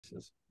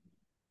places.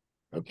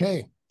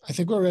 Okay, I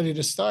think we're ready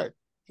to start.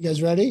 You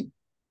guys ready?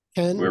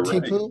 Ken, We're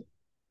ready. Teepoo?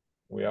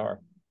 We are.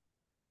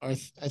 I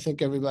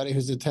think everybody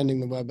who's attending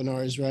the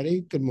webinar is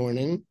ready. Good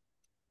morning.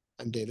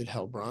 I'm David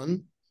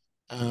Helbraun.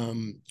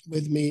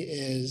 With me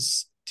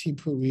is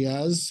Teepoo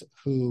Riaz,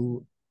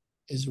 who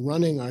is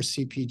running our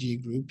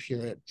CPG group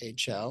here at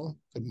HL.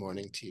 Good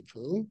morning,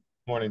 Teepoo.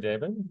 Morning,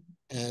 David.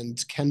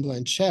 And Ken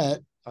Blanchette,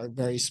 our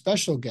very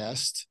special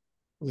guest,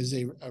 who is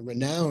a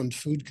renowned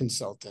food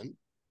consultant.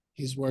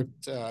 He's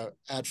worked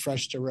at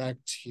Fresh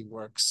Direct. He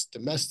works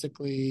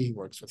domestically. He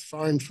works with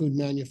foreign food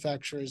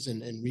manufacturers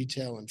and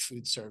retail and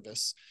food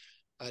service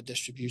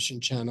distribution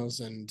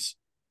channels. And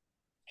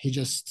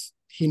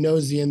he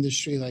knows the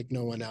industry like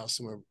no one else.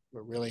 And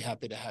we're really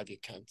happy to have you,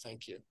 Ken.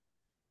 Thank you.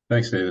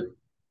 Thanks, David.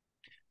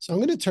 So I'm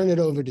going to turn it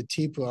over to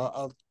Teepoo.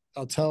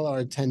 I'll tell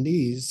our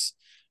attendees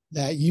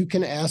that you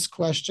can ask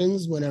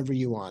questions whenever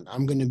you want.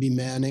 I'm going to be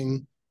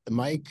manning the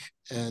mic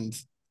and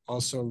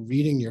also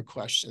reading your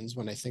questions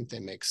when I think they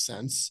make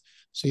sense.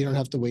 So you don't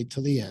have to wait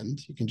till the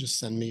end. You can just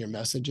send me your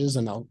messages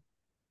and I'll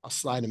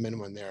slide them in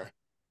when they're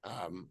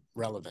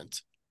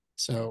relevant.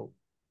 So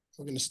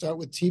we're going to start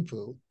with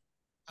Teepoo,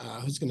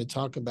 who's going to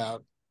talk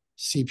about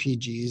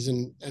CPGs,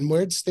 and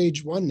we're at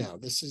stage one now.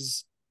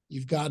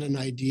 You've got an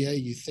idea,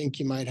 you think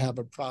you might have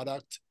a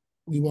product.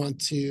 We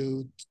want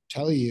to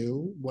tell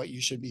you what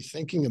you should be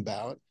thinking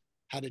about,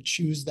 how to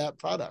choose that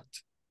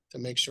product to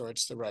make sure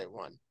it's the right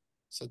one.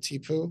 So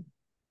Teepoo,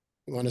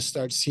 you want to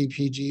start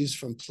CPGs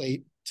from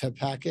plate to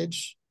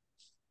package?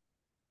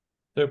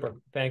 Super.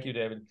 Thank you,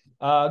 David.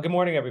 Good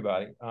morning,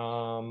 everybody.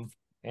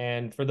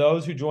 And for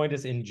those who joined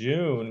us in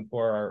June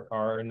for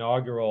our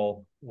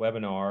inaugural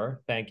webinar,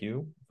 thank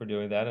you for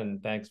doing that.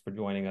 And thanks for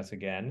joining us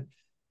again.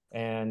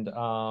 And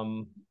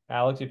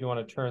Alex, if you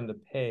want to turn the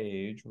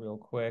page real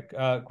quick.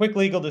 Quick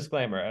legal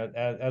disclaimer.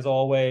 As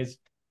always,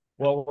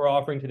 what we're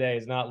offering today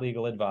is not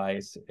legal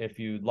advice. If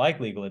you'd like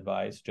legal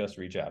advice, just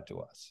reach out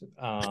to us.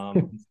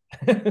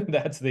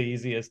 That's the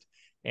easiest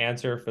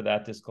answer for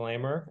that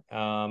disclaimer.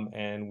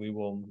 And we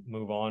will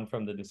move on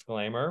from the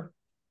disclaimer.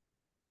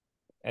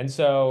 And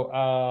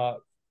so,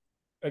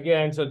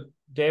 again, so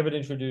David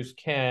introduced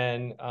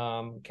Ken.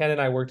 Ken and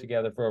I worked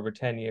together for over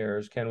 10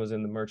 years. Ken was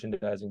in the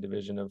merchandising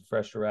division of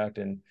Fresh Direct,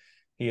 and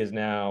he is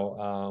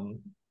now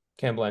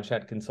Ken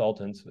Blanchette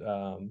Consultants,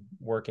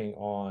 working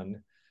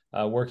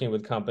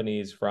with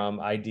companies from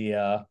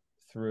idea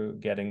through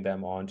getting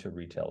them onto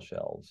retail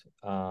shelves.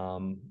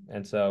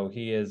 And so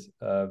he is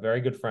a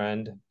very good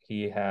friend.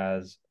 He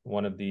has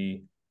one of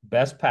the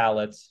best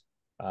palates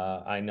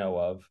I know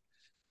of.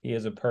 He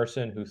is a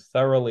person who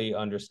thoroughly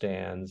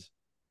understands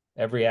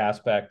every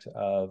aspect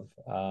of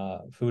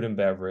food and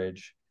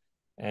beverage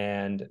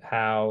and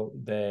how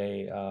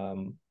they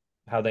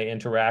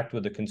interact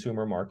with the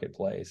consumer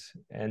marketplace.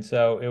 And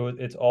so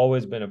it's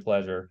always been a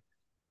pleasure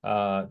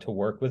to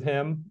work with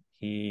him.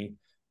 He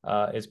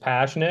is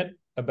passionate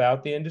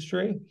about the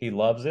industry. He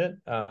loves it,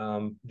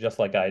 just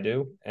like I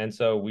do. And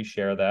so we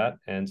share that.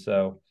 And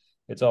so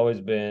it's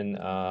always been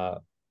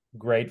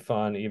great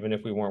fun, even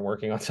if we weren't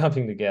working on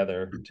something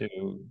together,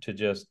 to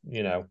just,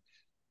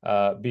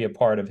 be a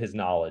part of his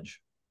knowledge.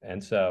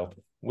 And so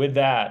with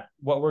that,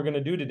 what we're going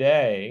to do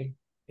today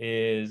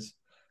is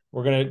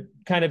we're going to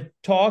kind of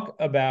talk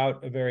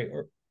about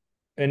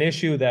an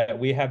issue that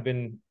we have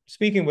been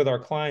speaking with our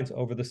clients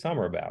over the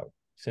summer about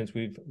since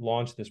we've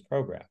launched this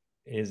program,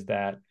 is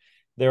that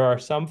there are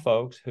some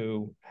folks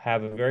who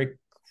have a very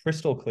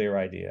crystal clear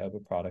idea of a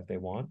product they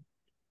want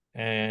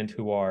and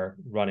who are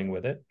running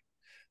with it.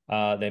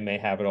 They may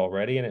have it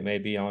already, and it may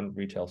be on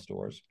retail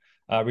store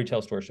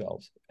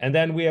shelves. And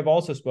then we have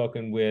also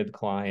spoken with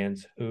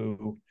clients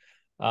who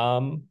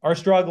are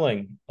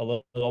struggling a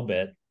little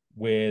bit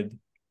with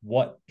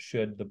what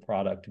should the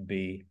product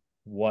be,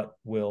 what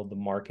will the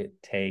market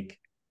take,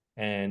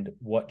 and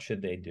what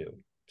should they do.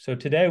 So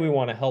today we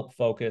want to help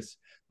focus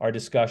our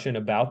discussion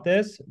about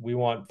this. We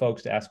want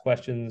folks to ask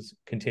questions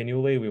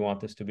continually. We want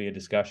this to be a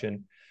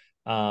discussion.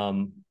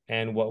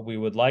 And what we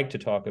would like to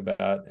talk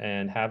about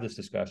and have this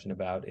discussion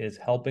about is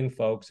helping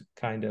folks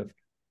kind of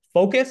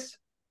focus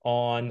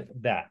on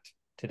that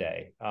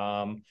today.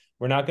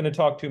 We're not going to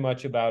talk too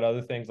much about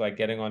other things like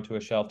getting onto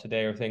a shelf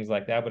today or things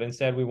like that, but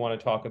instead we want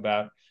to talk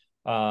about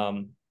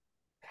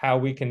how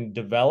we can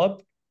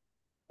develop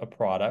a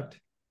product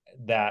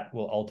that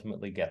will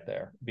ultimately get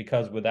there.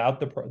 Because without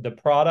the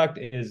product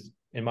is,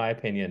 in my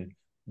opinion,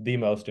 the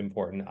most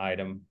important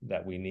item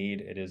that we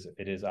need. It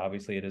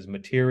is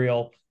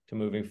material to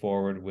moving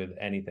forward with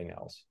anything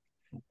else.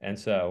 And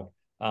so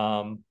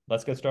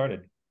let's get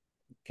started.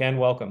 Ken,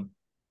 welcome.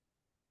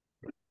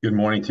 Good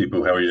morning,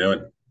 Teepoo. How are you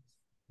doing?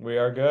 We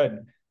are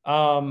good.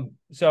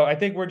 So I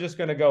think we're just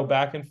going to go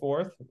back and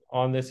forth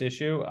on this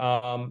issue.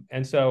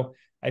 And so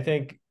I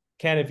think,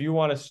 Ken, if you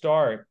want to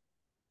start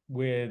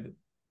with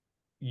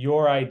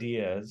your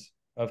ideas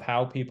of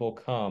how people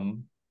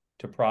come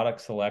to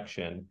product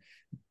selection,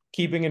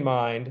 keeping in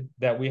mind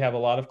that we have a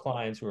lot of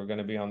clients who are going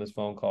to be on this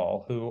phone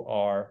call who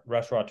are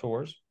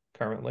restaurateurs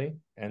currently.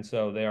 And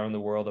so they are in the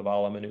world of a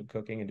la minute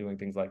cooking and doing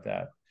things like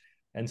that.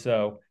 And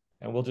so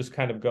and we'll just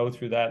kind of go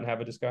through that and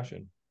have a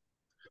discussion.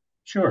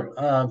 Sure.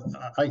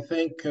 I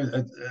think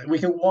we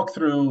can walk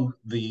through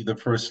the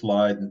first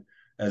slide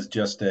as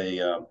just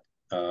a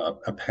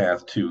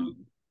path to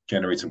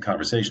generate some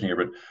conversation here.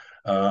 But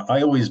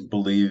I always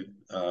believe,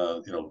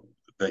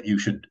 that you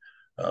should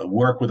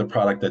work with a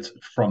product that's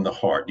from the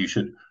heart. You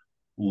should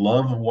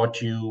love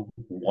what you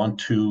want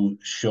to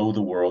show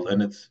the world,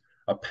 and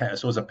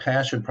so it's a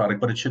passion product,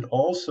 but it should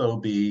also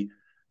be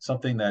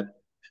something that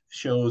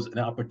shows an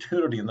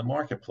opportunity in the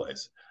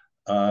marketplace.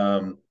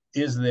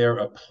 Is there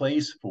a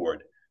place for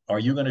it? Are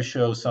you going to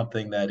show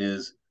something that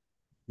is,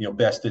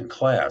 best in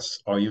class?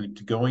 Are you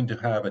going to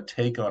have a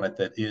take on it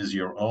that is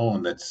your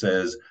own, that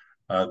says,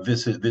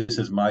 this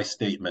is my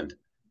statement,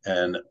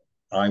 and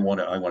I want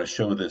to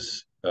show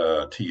this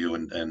to you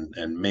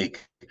and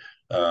make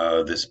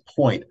this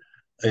point.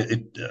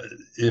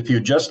 If you're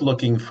just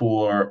looking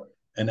for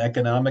an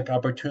economic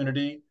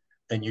opportunity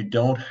and you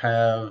don't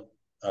have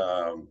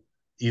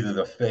either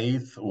the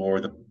faith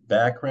or the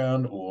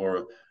background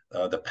or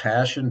the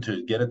passion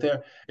to get it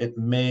there, it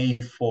may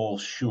fall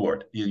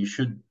short. You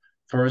should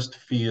first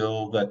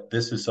feel that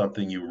this is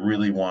something you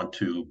really want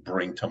to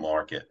bring to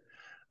market,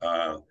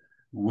 uh,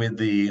 with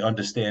the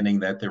understanding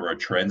that there are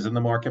trends in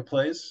the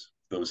marketplace.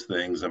 Those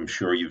things I'm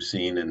sure you've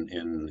seen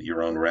in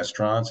your own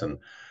restaurants, and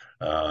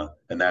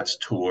that's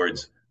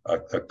towards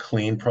a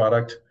clean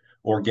product.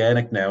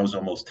 Organic now is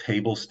almost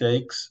table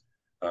stakes,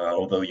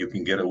 although you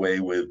can get away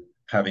with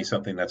having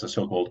something that's a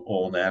so-called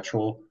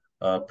all-natural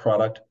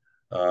product.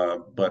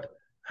 But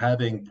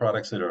having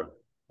products that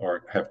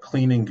have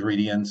clean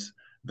ingredients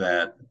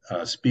that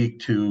speak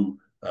to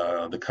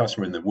the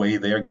customer in the way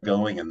they're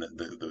going, and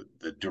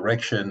the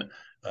direction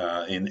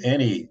in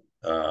any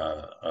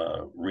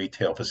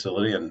retail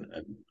facility, and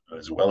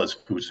as well as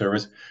food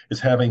service, is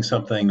having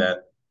something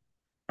that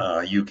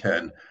you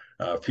can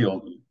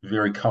feel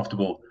very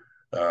comfortable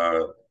uh,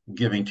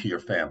 giving to your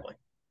family.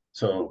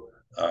 So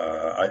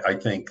I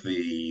think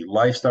the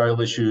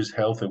lifestyle issues,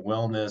 health and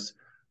wellness,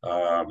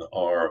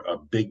 are a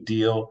big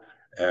deal.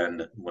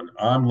 And when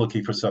I'm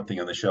looking for something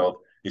on the shelf,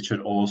 it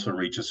should also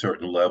reach a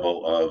certain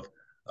level of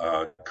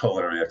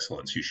culinary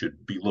excellence. You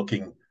should be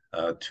looking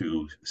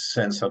to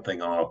send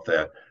something off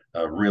that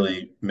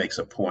really makes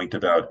a point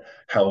about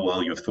how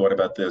well you've thought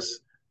about this.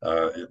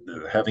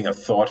 Having a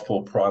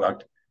thoughtful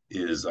product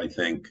is, I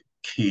think,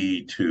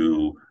 key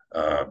to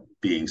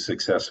being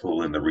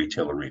successful in the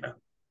retail arena.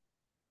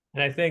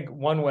 And I think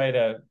one way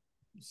to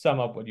sum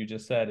up what you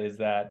just said is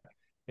that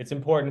it's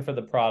important for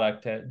the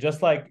product to,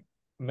 just like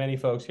many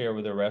folks here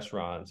with their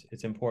restaurants,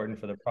 it's important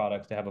for the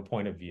products to have a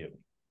point of view,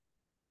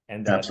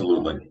 and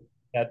Absolutely.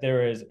 that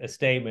there is a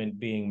statement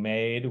being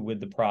made with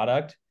the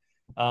product.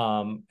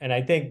 And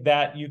I think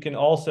that you can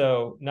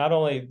also, not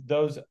only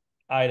those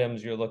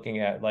items you're looking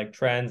at, like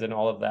trends and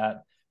all of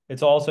that,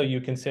 it's also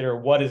you consider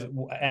what is,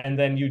 and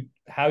then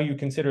how you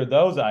consider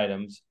those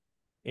items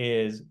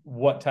is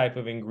what type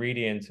of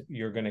ingredients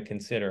you're going to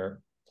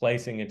consider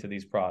placing into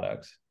these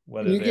products, Can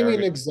whether you give me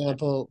they're an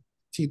example,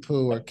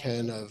 Teepoo or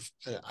Ken, of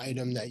an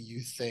item that you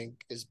think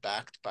is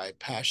backed by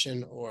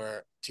passion,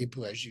 or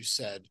Teepoo, as you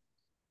said,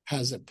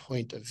 has a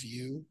point of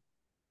view?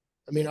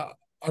 I mean,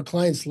 our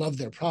clients love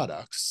their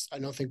products. I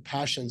don't think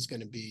passion is going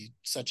to be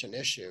such an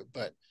issue,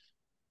 but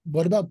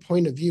what about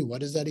point of view?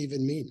 What does that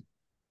even mean?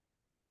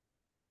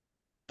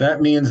 That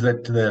means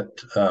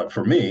that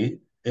for me,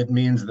 it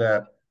means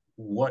that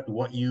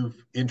what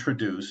you've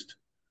introduced,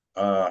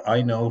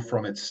 I know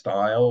from its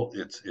style,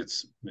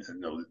 it's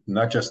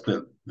not just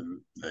the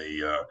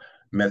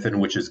method in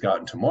which it's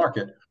gotten to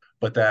market,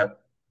 but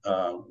that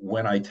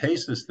when I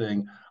taste this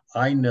thing,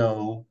 I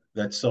know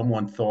that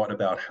someone thought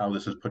about how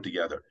this was put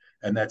together,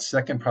 and that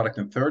second product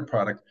and third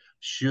product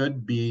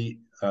should be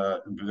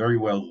very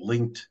well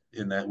linked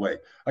in that way.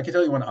 I can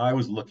tell you, when I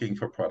was looking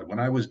for product, when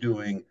I was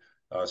doing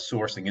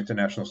sourcing,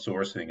 international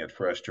sourcing at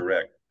Fresh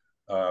Direct,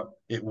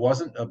 it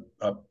wasn't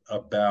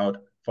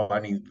about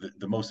finding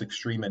the most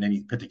extreme in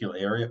any particular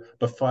area,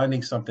 but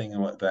finding something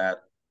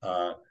that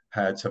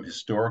had some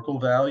historical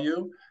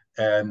value,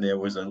 and there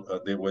was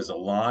a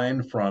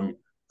line from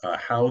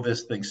how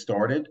this thing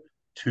started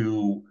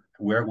to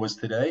where it was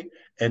today,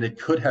 and it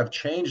could have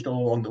changed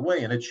all along the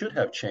way, and it should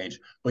have changed,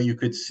 but you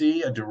could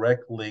see a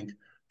direct link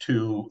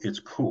to its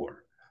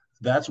core.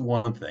 That's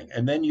one thing,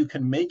 and then you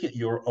can make it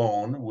your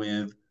own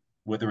with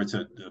whether it's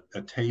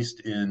a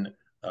taste in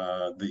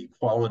the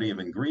quality of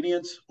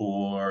ingredients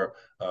or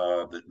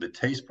the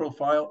taste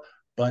profile.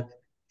 But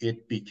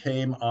it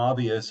became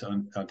obvious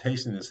on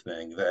tasting this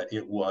thing that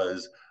it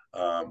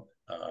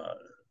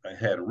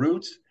had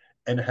roots,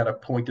 and it had a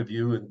point of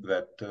view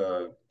that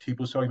Teep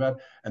was talking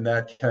about, and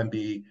that can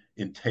be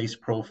in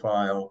taste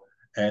profile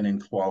and in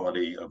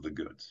quality of the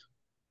goods.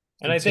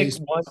 and And I think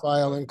taste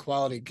profile and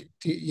quality.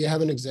 Do you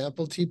have an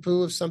example,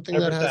 Teepoo, of something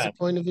that has a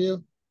point of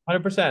view?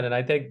 100%. And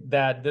I think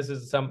that this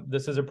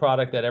is a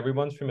product that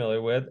everyone's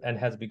familiar with and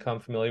has become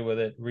familiar with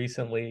it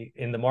recently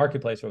in the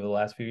marketplace over the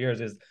last few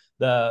years, is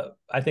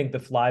I think the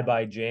Fly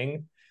by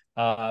Jing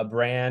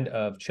brand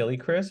of chili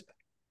crisp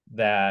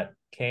that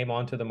came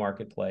onto the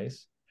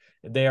marketplace.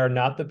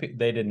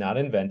 They did not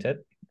invent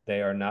it.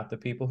 They are not the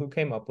people who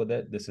came up with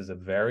it. This is a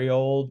very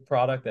old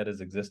product that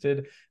has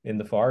existed in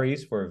the Far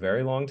East for a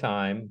very long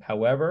time.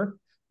 However,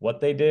 what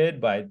they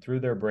did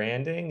through their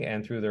branding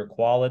and through their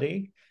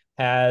quality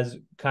has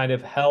kind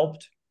of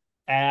helped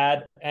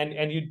add,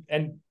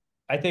 and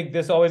I think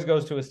this always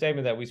goes to a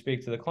statement that we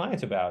speak to the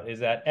clients about, is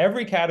that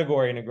every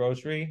category in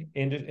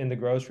the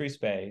grocery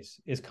space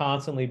is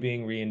constantly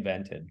being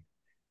reinvented,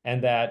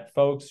 and that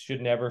folks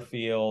should never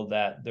feel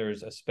that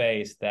there's a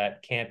space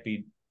that can't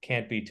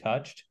be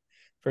touched.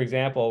 For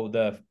example,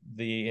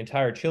 the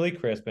entire Chili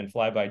Crisp and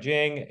Fly by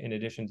Jing, in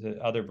addition to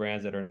other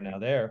brands that are now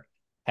there,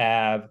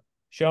 have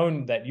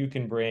shown that you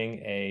can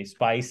bring a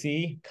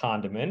spicy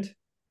condiment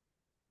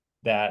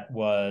that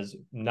was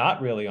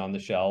not really on the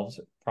shelves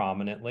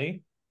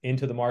prominently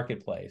into the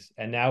marketplace.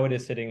 And now it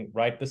is sitting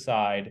right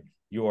beside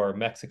your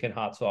Mexican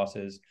hot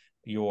sauces,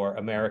 your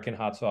American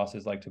hot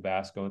sauces like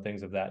Tabasco and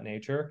things of that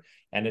nature,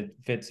 and it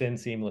fits in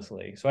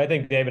seamlessly. So I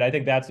think, David, I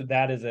think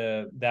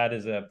that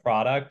is a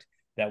product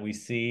that we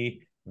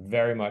see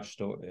very much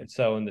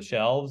so in the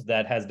shelves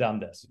that has done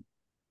this.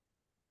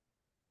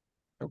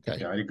 Okay.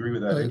 Yeah, I agree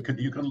with that.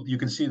 And you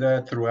can see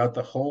that throughout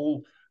the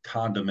whole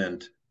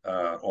condiment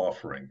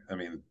offering. I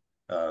mean,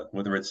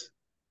 whether it's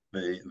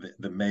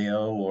the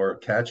mayo or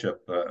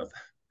ketchup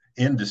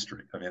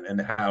industry. I mean,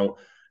 and how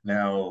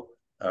now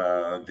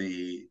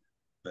the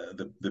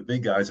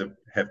big guys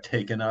have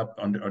taken up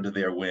under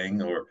their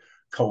wing or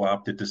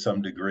co-opted to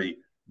some degree.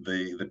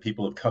 The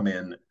people have come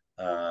in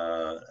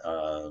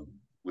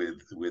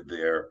with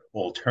their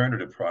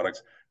alternative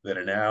products that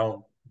are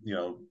now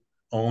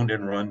owned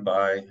and run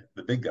by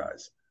the big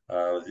guys.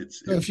 So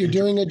if you're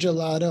doing a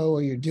gelato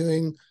or you're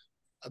doing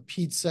a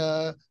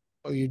pizza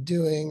or you're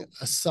doing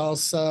a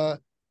salsa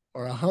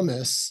or a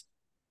hummus,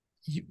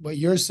 what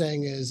you're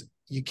saying is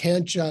you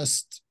can't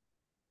just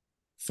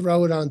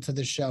throw it onto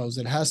the shelves.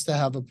 It has to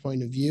have a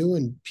point of view,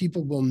 and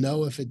people will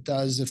know if it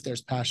does, if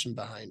there's passion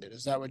behind it.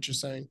 Is that what you're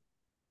saying?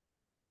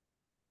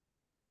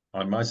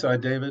 On my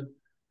side, David,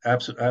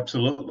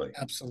 absolutely.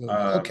 Absolutely.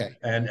 Okay.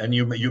 And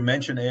you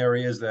mentioned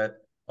areas that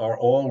are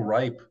all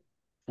ripe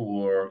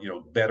for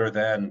better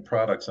than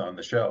products on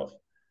the shelf.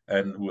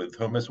 And with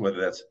hummus,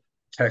 whether that's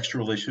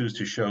textural issues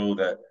to show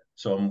that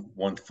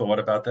someone thought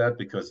about that,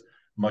 because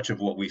much of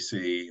what we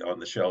see on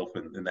the shelf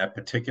in that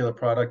particular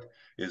product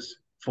is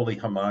fully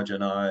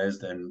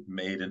homogenized and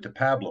made into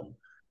pablum.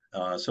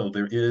 So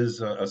there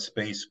is a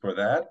space for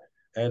that,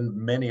 and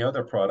many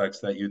other products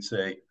that you'd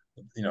say,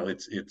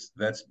 it's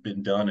that's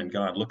been done and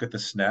gone. Look at the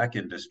snack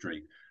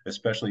industry,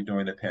 especially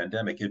during the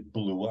pandemic. It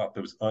blew up.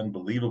 It was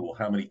unbelievable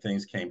how many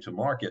things came to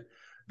market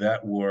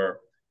that were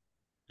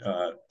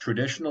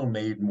traditional,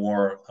 made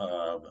more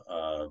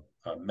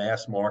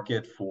mass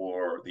market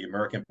for the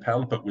American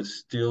palate, but was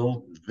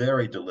still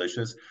very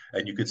delicious,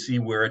 and you could see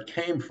where it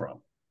came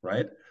from,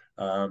 right?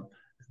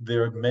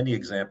 There are many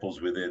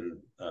examples within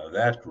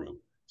that group.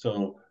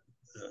 So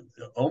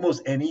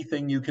almost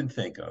anything you can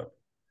think of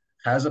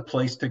has a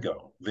place to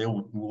go. There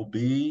will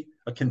be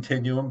a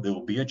continuum, there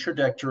will be a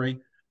trajectory,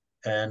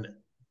 and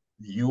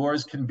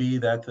yours can be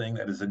that thing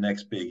that is the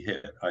next big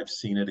hit. I've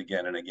seen it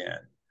again and again.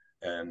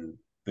 And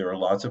there are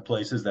lots of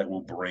places that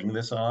will bring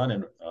this on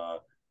and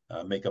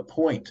make a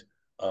point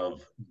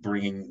of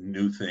bringing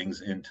new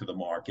things into the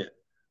market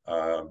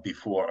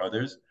before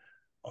others.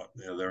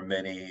 There are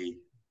many,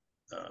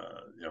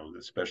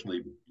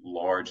 especially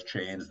large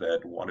chains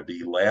that want to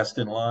be last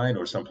in line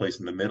or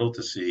someplace in the middle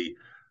to see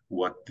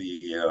what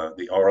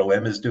the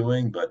ROM is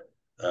doing, but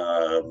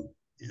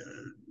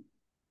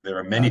there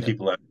are many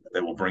people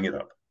that will bring it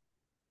up.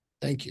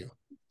 Thank you.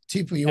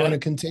 Teepoo, you want to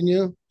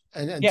continue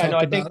and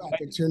talk about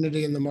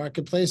opportunity in the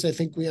marketplace? I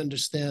think we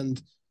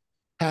understand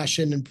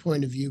passion and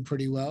point of view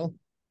pretty well.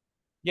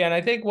 Yeah, and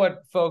I think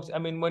what folks, I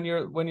mean, when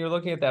you're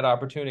looking at that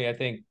opportunity, I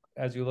think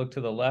as you look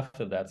to the left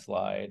of that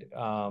slide,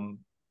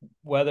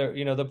 whether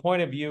the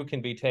point of view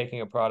can be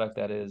taking a product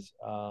that is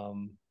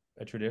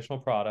a traditional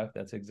product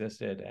that's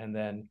existed, and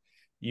then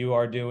you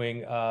are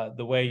doing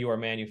the way you are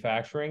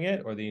manufacturing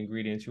it or the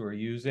ingredients you are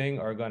using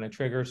are going to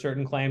trigger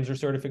certain claims or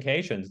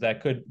certifications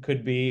that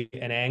could be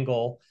an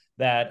angle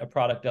that a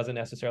product doesn't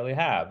necessarily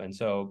have. And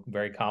so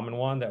very common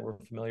one that we're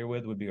familiar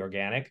with would be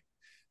organic,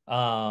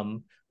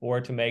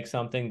 or to make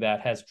something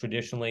that has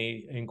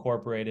traditionally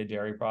incorporated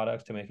dairy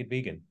products to make it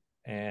vegan.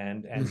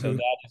 And so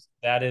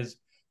that is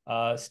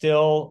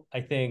still,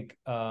 I think,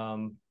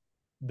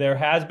 there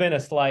has been a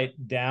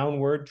slight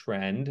downward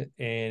trend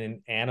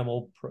in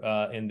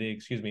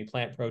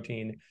plant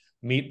protein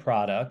meat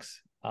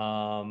products.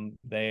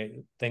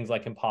 Things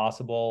like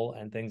Impossible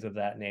and things of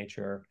that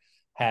nature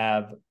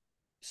have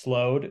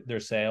slowed their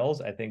sales.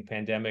 I think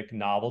pandemic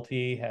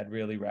novelty had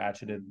really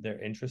ratcheted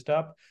their interest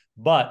up,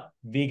 but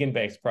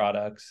vegan-based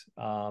products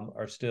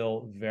are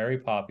still very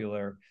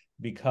popular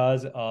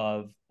because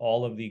of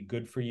all of the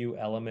good for you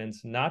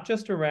elements, not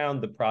just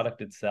around the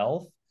product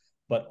itself,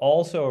 but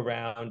also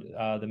around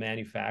the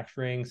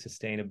manufacturing,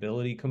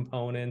 sustainability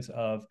components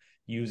of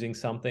using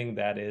something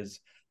that is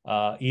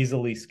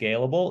easily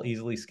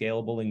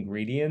scalable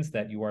ingredients,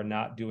 that you are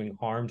not doing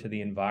harm to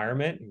the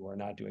environment, you are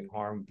not doing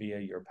harm via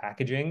your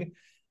packaging.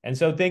 And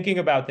so thinking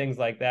about things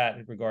like that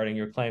regarding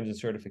your claims and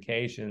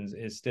certifications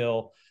is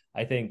still,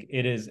 I think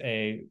it's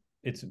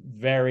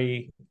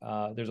very,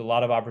 there's a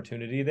lot of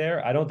opportunity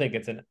there. I don't think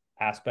it's an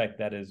aspect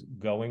that is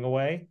going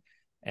away.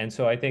 And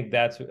so I think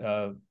that's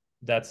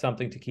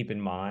something to keep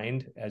in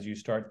mind as you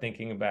start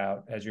thinking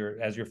about, as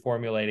you're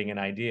formulating an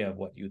idea of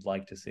what you'd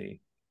like to see.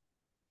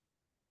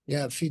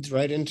 Yeah, it feeds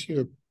right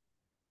into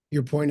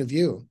your point of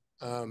view.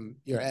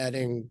 You're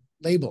adding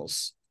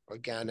labels,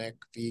 organic,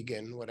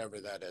 vegan,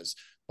 whatever that is.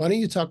 Why don't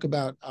you talk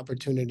about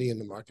opportunity in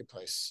the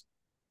marketplace?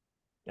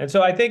 And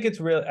so I think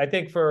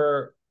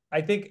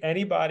I think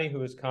anybody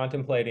who is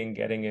contemplating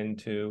getting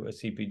into a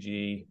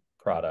CPG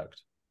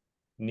product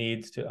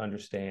needs to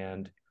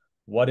understand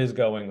what is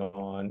going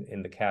on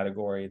in the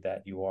category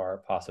that you are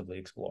possibly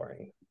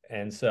exploring.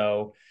 And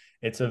so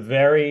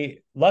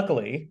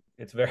luckily,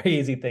 it's a very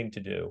easy thing to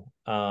do.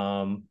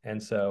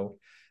 And so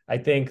I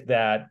think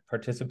that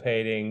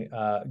participating,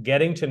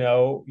 getting to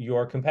know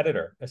your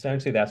competitor,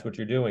 essentially that's what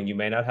you're doing. You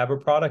may not have a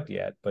product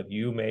yet, but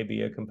you may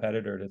be a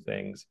competitor to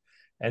things.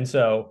 And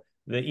so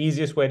the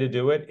easiest way to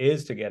do it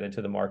is to get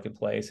into the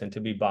marketplace and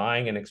to be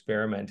buying and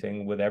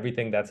experimenting with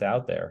everything that's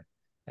out there,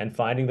 and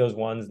finding those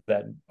ones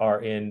that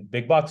are in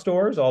big box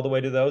stores all the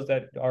way to those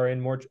that are in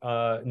more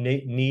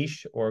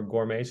niche or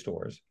gourmet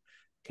stores.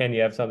 Ken,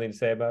 you have something to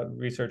say about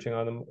researching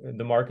on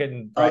the market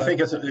and I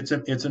product?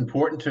 think it's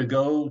important to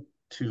go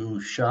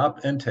to shop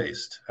and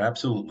taste.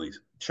 Absolutely,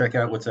 check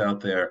out what's out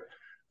there.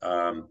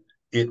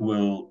 It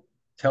will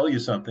tell you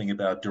something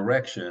about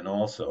direction,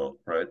 also,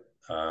 right?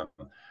 Um,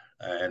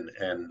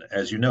 and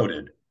as you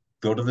noted,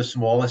 go to the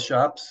smallest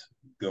shops,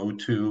 go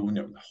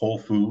to Whole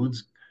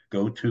Foods,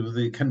 go to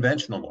the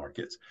conventional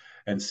markets,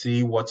 and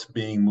see what's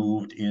being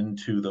moved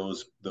into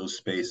those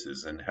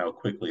spaces and how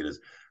quickly it is.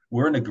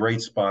 We're in a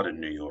great spot in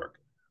New York.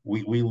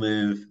 We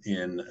live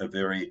in a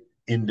very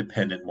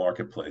independent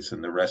marketplace,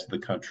 and the rest of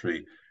the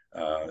country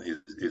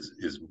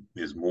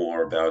is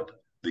more about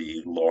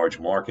the large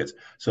markets.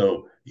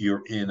 So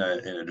you're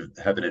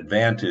have an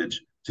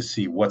advantage to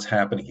see what's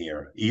happening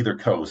here. Either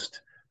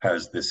coast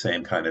has the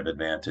same kind of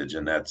advantage,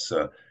 and that's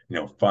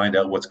find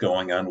out what's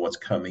going on, what's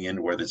coming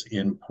in, whether it's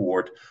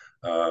import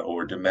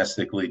or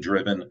domestically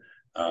driven,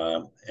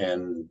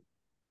 and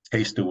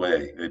taste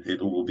away.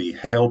 It will be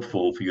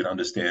helpful for you to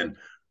understand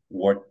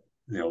what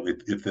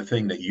if the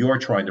thing that you're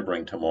trying to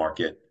bring to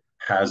market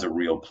has a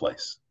real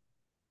place.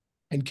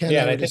 And Ken, Yeah,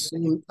 I and I would think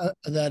assume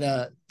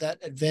that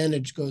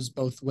advantage goes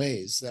both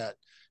ways, that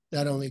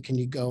not only can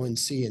you go and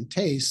see and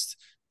taste,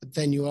 but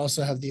then you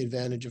also have the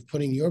advantage of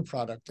putting your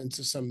product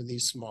into some of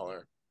these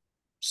smaller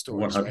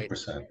stores, right?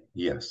 100%.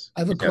 Yes.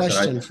 I have a Yes. And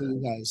question for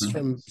you guys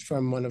mhm.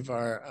 from one of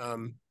our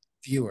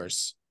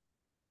viewers.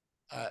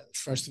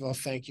 First of all,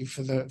 thank you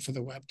for the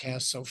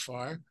webcast so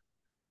far.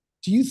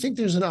 Do you think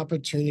there's an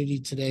opportunity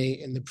today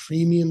in the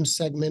premium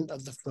segment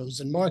of the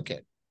frozen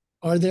market?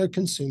 Are there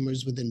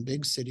consumers within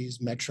big cities,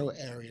 metro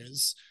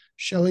areas,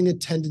 showing a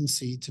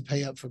tendency to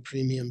pay up for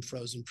premium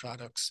frozen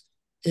products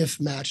if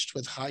matched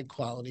with high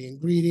quality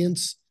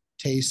ingredients,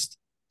 taste,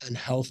 and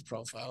health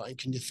profile? And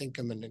can you think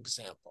of an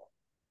example?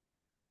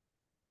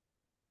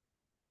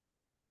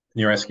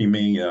 You're asking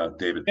me,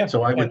 David. yeah,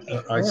 So I yeah. would,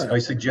 Sure. I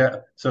suggest.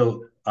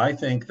 So I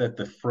think that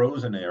the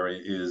frozen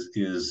area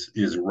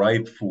is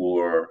ripe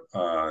for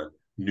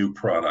new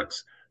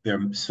products. There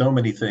are so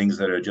many things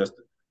that are just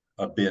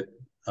a bit,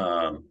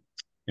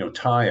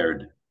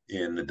 tired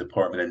in the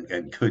department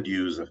and could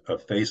use a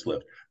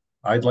facelift.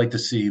 I'd like to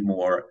see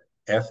more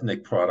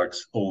ethnic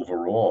products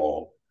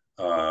overall,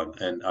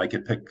 and I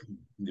could pick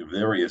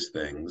various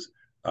things.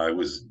 I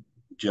was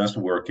just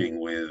working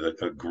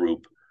with a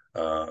group,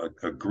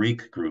 a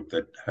Greek group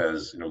that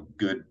has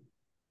good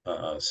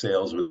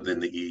sales within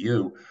the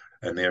EU,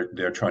 and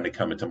they're trying to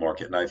come into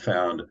market. And I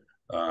found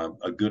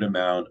a good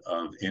amount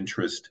of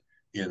interest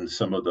in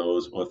some of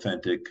those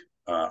authentic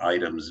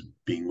items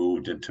being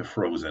moved into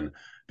frozen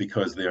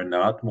because they're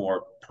not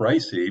more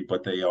pricey,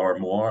 but they are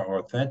more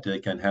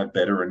authentic and have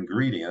better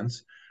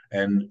ingredients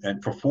and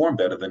perform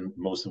better than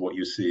most of what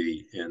you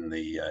see in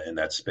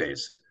that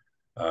space.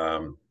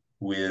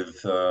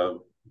 With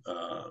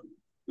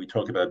we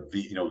talk about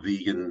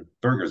vegan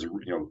burgers,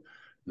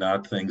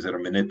 not things that are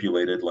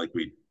manipulated like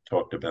we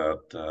talked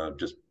about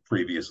just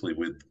previously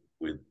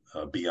with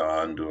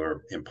Beyond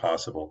or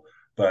Impossible,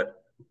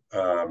 but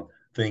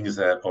things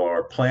that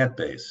are plant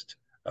based,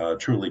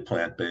 truly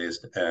plant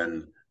based,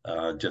 and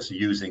just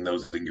using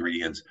those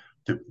ingredients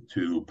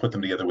to put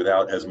them together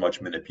without as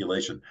much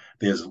manipulation.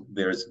 There's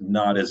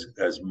not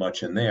as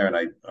much in there,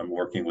 and I'm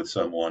working with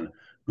someone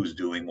who's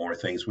doing more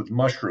things with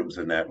mushrooms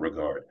in that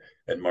regard.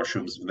 And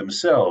mushrooms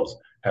themselves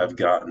have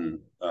gotten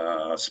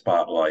a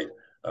spotlight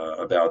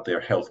about their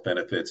health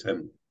benefits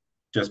and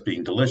just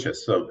being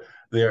delicious. So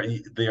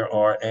there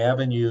are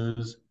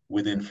avenues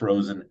within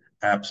frozen,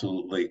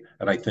 absolutely,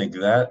 and I think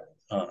that,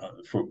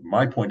 from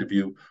my point of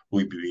view,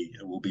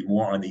 will be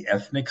more on the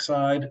ethnic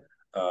side,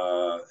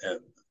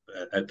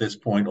 at this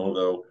point,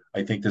 although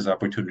I think there's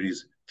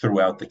opportunities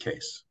throughout the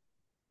case.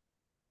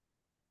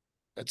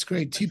 That's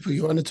great. Teepoo,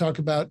 you want to talk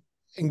about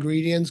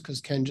ingredients?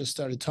 Because Ken just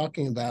started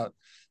talking about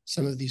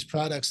some of these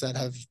products that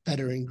have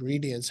better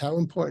ingredients. How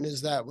important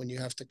is that when you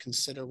have to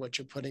consider what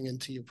you're putting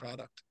into your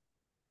product?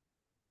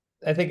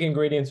 I think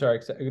ingredients are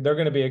they're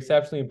going to be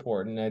exceptionally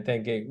important. I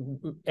think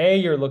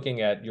you're looking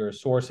at your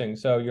sourcing.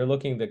 So you're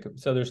looking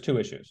so there's two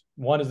issues.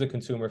 One is the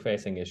consumer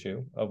facing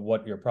issue of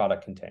what your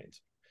product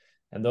contains.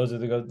 And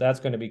that's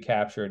going to be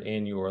captured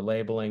in your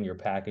labeling, your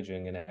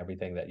packaging, and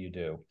everything that you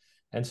do.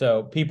 And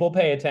so people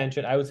pay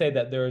attention. I would say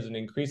that there is an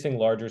increasing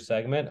larger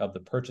segment of the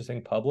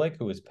purchasing public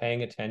who is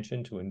paying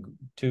attention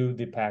to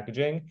the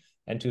packaging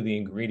and to the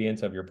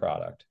ingredients of your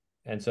product.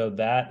 And so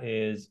that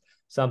is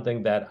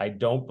something that I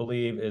don't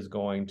believe is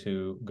going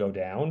to go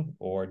down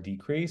or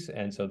decrease.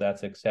 And so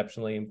that's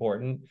exceptionally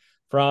important.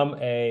 From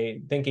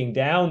a thinking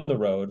down the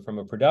road, from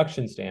a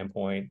production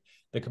standpoint,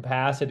 the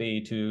capacity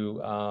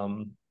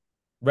to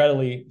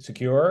readily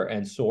secure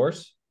and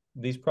source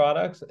these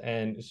products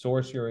and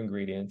source your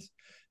ingredients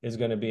is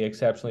going to be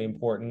exceptionally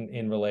important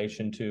in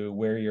relation to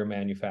where you're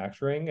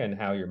manufacturing and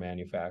how you're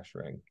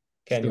manufacturing.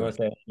 Ken, you want to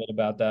say a little bit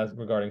about that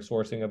regarding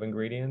sourcing of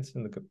ingredients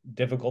and the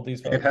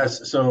difficulties? It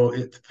has so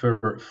it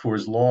for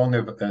as long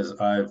as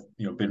I've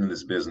been in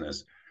this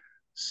business,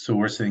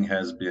 sourcing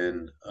has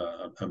been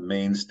a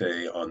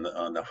mainstay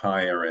on the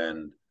higher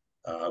end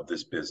of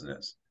this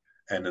business,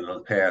 and in the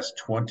past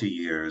 20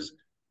 years,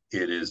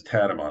 it is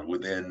tantamount.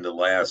 Within the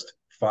last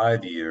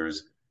 5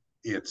 years,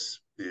 it's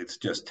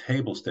just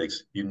table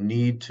stakes. You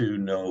need to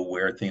know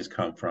where things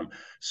come from.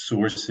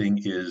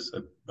 Sourcing is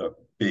a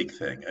big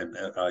thing, and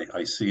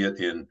I see it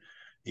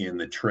in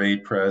the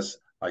trade press.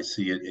 I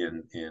see it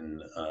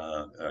in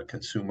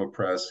consumer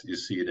press. You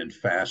see it in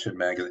fashion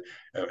magazine,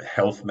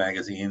 health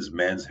magazines,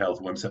 men's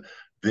health, women's health.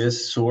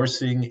 This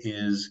sourcing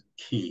is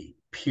key.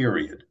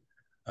 Period.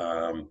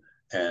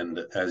 And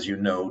as you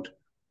note,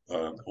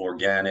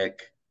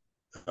 organic,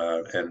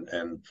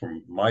 and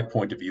from my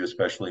point of view,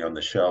 especially on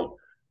the shelf,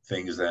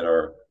 things that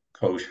are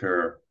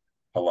kosher,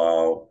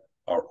 halal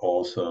are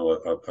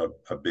also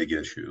a big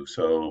issue.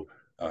 So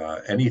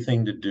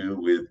anything to do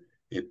with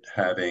it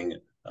having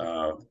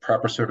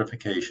proper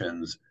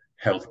certifications,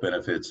 health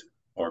benefits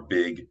are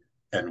big.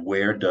 And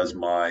where does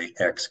my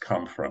X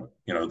come from?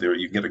 There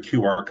you can get a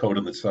QR code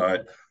on the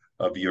side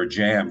of your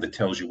jam that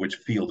tells you which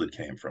field it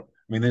came from.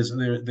 I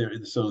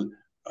mean, so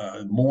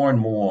more and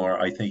more,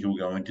 I think we're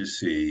going to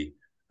see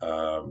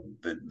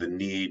the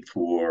need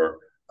for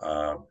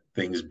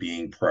things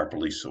being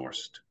properly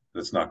sourced.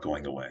 That's not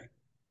going away.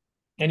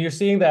 And you're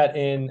seeing that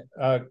in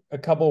a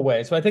couple of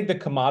ways. So I think the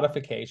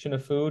commodification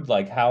of food,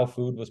 like how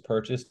food was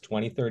purchased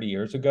 20, 30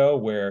 years ago,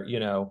 where,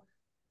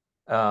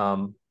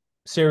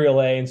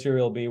 cereal A and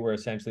cereal B were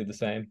essentially the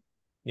same.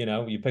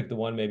 You pick the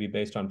one maybe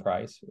based on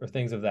price or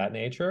things of that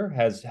nature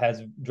has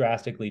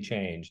drastically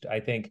changed. I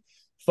think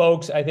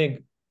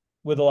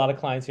with a lot of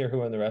clients here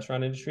who are in the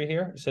restaurant industry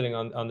here sitting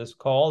on this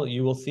call,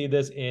 you will see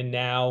this in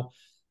now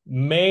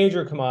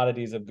major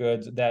commodities of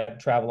goods that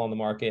travel on the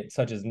market,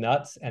 such as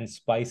nuts and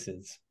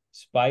spices.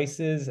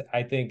 Spices,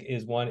 I think,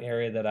 is one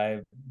area that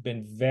I've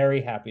been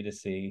very happy to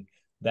see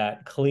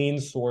that clean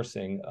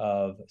sourcing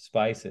of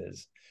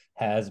spices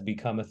has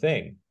become a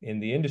thing in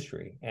the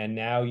industry. And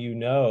now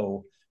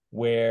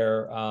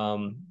where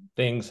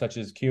things such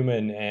as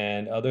cumin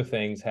and other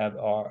things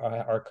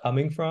are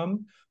coming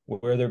from,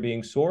 where they're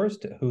being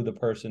sourced, who the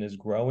person is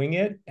growing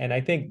it. And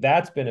I think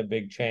that's been a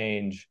big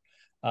change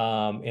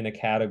in a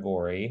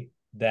category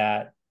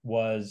that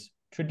was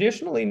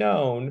traditionally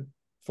known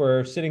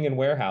for sitting in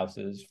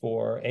warehouses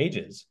for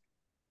ages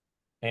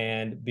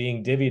and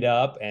being divvied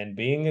up and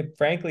being,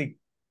 frankly,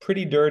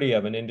 pretty dirty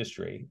of an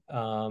industry.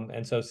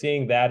 And so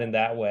seeing that in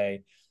that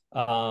way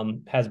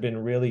has been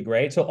really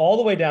great. So all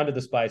the way down to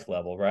the spice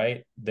level,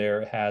 right?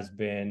 There has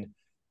been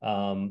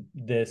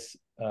this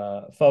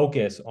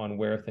focus on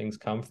where things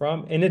come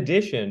from. In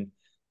addition,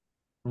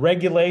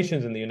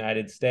 regulations in the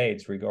United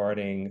States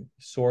regarding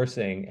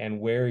sourcing and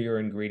where your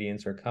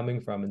ingredients are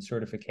coming from and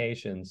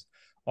certifications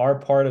are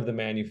part of the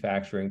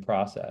manufacturing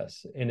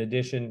process. In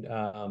addition,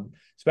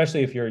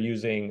 especially if you're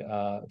using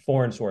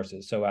foreign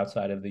sources, so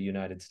outside of the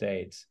United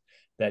States,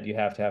 that you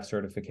have to have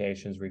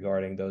certifications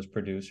regarding those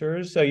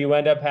producers. So you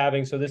end up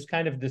having,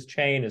 this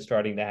chain is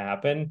starting to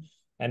happen,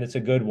 and it's a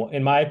good one.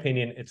 In my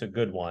opinion, it's a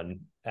good one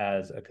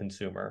as a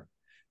consumer.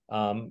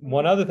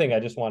 One other thing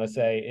I just want to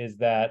say is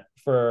that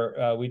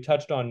we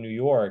touched on New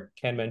York.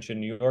 Ken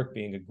mentioned New York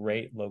being a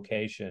great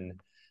location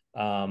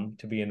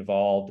to be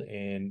involved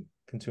in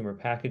consumer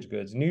packaged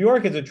goods. New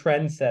York is a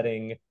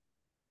trend-setting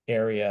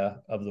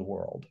area of the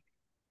world,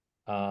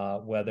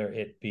 whether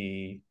it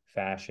be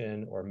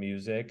fashion or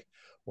music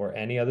or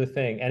any other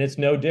thing. And it's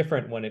no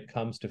different when it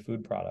comes to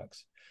food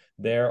products.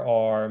 There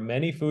are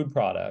many food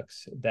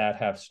products that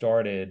have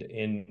started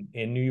in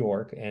New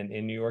York and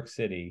in New York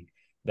City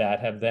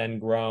that have then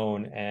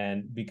grown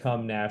and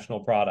become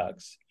national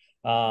products.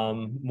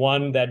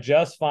 One that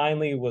just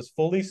finally was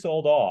fully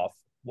sold off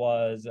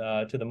was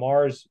to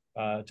Mars,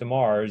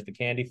 the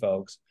candy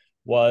folks,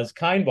 was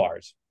Kind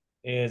Bars,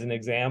 is an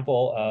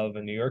example of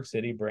a New York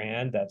City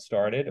brand that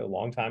started a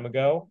long time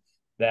ago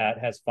that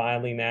has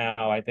finally now,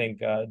 I think,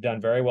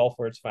 done very well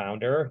for its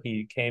founder.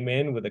 He came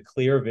in with a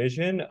clear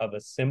vision of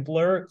a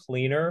simpler,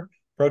 cleaner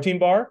protein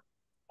bar,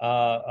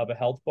 of a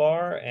health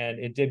bar, and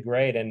it did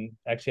great. And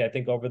actually, I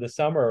think over the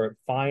summer,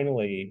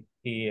 finally,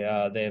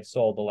 they have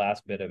sold the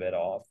last bit of it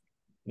off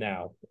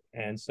now.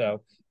 And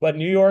so, but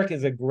New York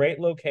is a great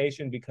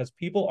location because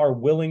people are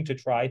willing to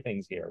try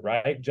things here,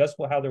 right? Just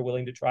how they're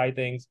willing to try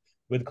things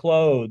with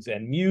clothes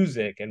and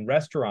music and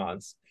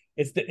restaurants.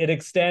 It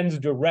extends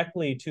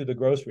directly to the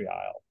grocery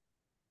aisle.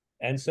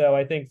 And so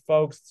I think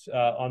folks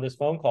on this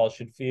phone call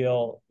should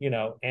feel,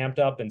 amped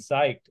up and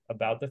psyched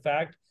about the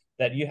fact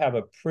that you have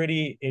a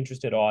pretty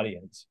interested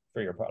audience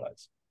for your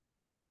products.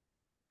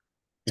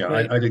 Yeah,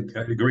 I'd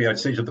agree. I'd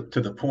say to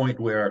the point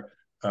where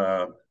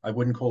I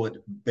wouldn't call it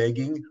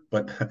begging,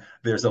 but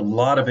there's a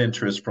lot of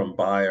interest from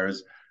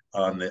buyers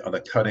on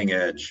the cutting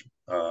edge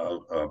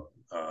of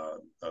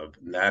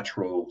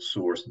natural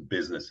sourced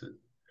businesses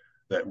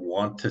that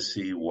want to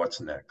see what's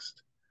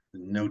next.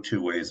 No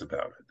two ways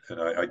about it.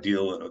 And I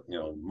deal,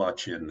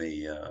 much in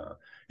the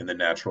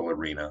natural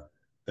arena,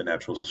 the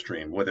natural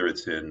stream, whether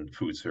it's in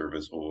food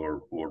service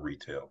or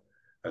retail.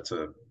 That's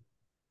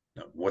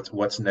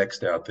what's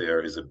next out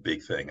there is a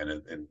big thing,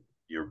 and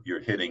you're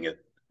hitting it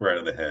right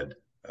on the head,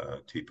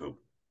 Teepoo.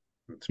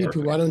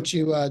 Teepoo, why don't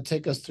you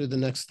take us through the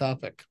next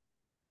topic?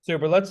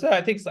 Super. Let's.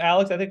 I think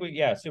Alex. I think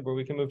super.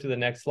 We can move to the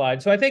next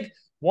slide. So I think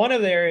one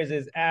of the areas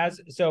is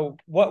so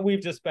what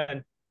we've just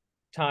spent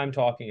time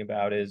talking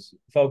about is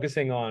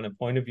focusing on a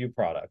point of view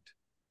product,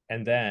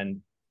 and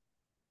then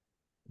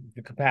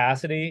the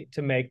capacity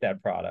to make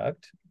that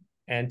product,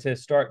 and to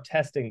start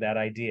testing that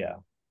idea.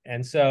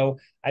 And so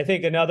I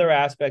think another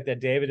aspect that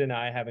David and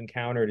I have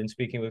encountered in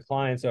speaking with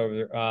clients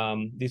over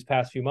these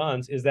past few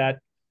months is that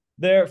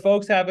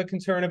folks have a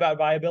concern about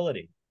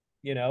viability.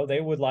 They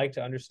would like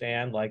to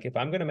understand, like, if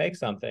I'm going to make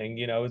something,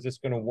 is this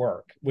going to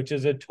work? Which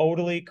is a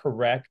totally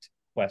correct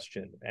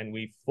question. And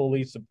we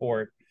fully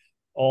support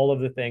all of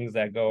the things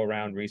that go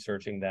around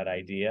researching that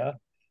idea.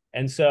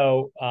 And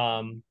so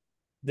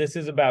this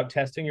is about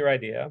testing your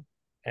idea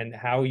and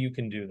how you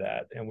can do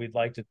that. And we'd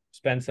like to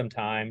spend some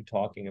time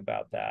talking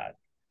about that.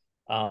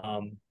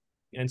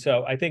 And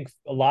so I think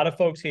a lot of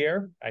folks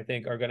here, I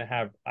think, are going to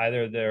have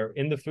either they're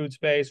in the food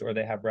space or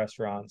they have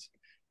restaurants.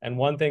 And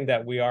one thing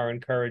that we are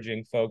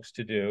encouraging folks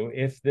to do,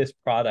 if this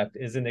product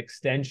is an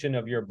extension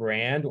of your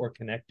brand or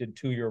connected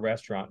to your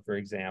restaurant, for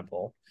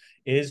example,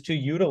 is to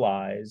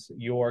utilize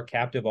your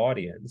captive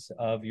audience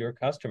of your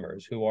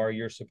customers who are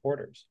your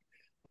supporters,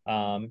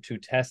 to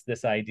test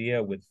this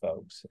idea with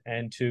folks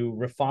and to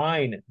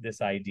refine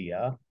this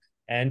idea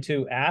and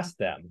to ask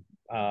them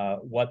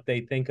what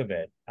they think of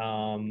it.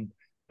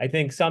 I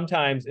think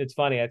sometimes it's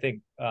funny. I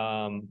think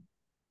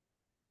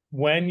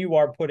when you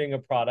are putting a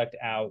product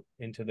out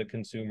into the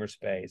consumer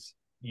space,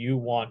 you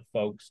want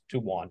folks to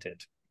want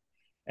it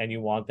and you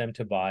want them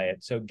to buy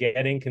it. So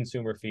getting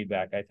consumer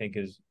feedback, I think,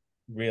 is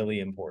really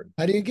important.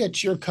 How do you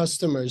get your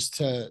customers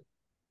to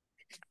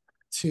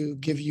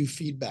give you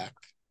feedback,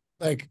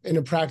 like in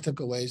a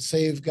practical way?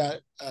 Say you've got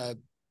a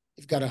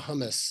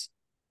hummus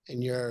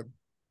in your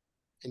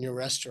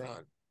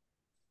restaurant,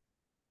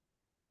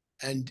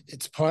 and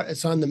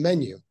it's on the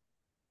menu,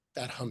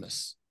 that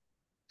hummus,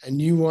 and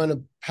you want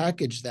to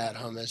package that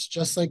hummus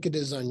just like it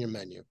is on your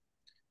menu.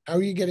 How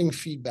are you getting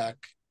feedback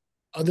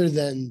other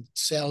than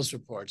sales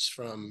reports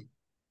from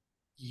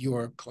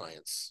your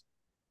clients?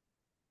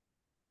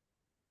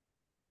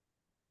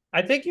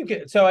 I think you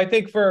can. So I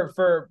think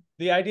for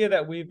the idea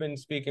that we've been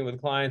speaking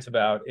with clients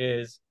about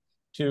is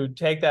to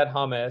take that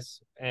hummus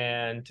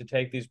and to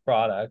take these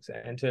products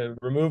and to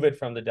remove it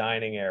from the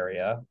dining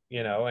area,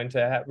 and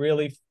to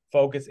really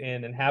focus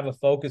in and have a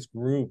focus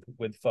group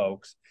with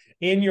folks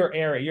in your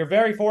area. You're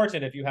very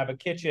fortunate if you have a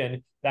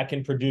kitchen that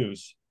can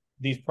produce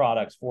these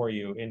products for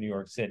you in New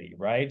York City,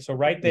 right? So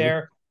right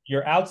there,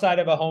 you're outside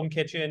of a home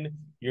kitchen.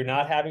 You're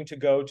not having to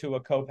go to a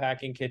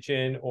co-packing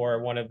kitchen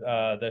or one of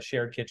the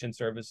shared kitchen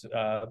service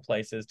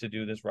places to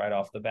do this right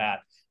off the bat.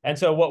 And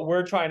so what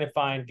we're trying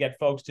to get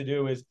folks to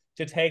do is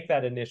to take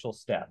that initial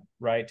step,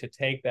 right? To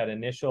take that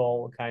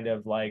initial kind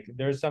of like,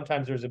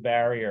 sometimes there's a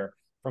barrier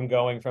from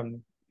going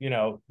from,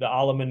 the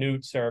a la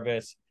minute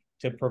service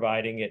to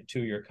providing it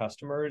to your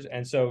customers.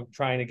 And so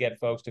trying to get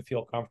folks to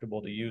feel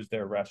comfortable to use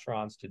their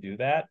restaurants to do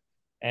that.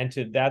 And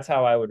that's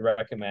how I would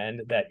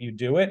recommend that you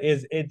do it,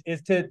 is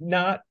to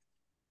not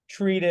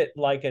treat it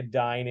like a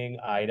dining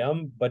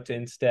item, but to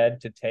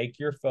instead to take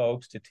your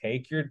folks, to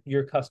take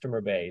your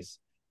customer base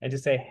and to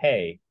say,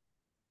 hey,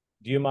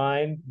 do you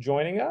mind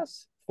joining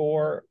us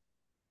for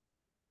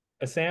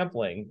a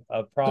sampling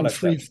of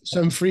products?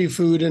 Some free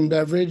food and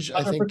beverage. 100%.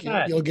 I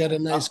think you'll get a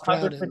nice 100%.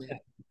 Crowd in there.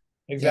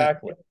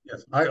 Exactly. Yeah.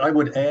 Yes. I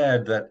would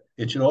add that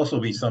it should also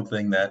be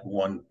something that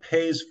one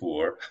pays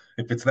for.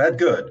 If it's that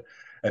good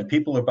and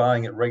people are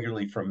buying it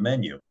regularly from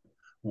menu,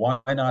 why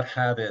not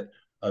have it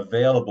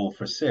available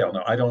for sale.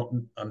 Now, I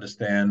don't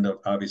understand,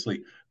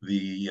 obviously,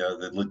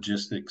 the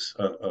logistics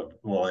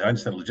well, I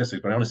understand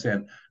logistics, but I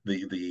understand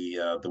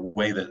the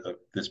way that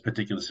this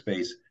particular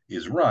space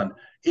is run.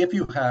 If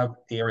you have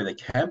area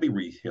that can be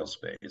retail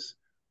space,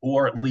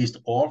 or at least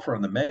offer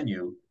on the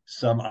menu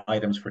some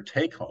items for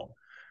take home,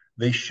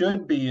 they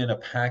should be in a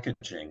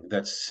packaging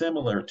that's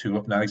similar to,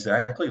 if not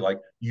exactly like,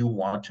 you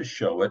want to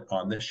show it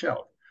on the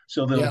shelf.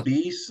 So there'll Yeah.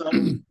 be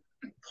some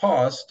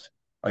cost,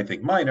 I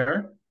think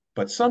minor,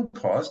 but some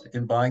cost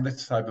in buying the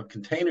type of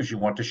containers you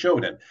want to show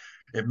it in.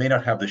 It may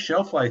not have the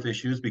shelf life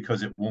issues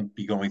because it won't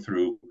be going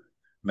through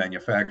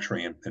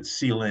manufacturing and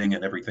sealing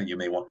and everything you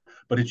may want,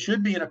 but it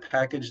should be in a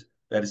package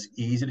that is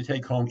easy to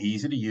take home,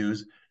 easy to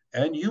use,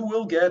 and you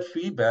will get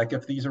feedback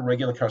if these are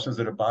regular customers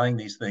that are buying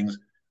these things,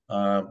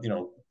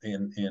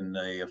 in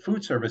a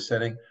food service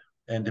setting,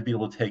 and to be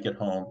able to take it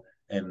home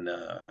and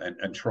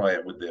try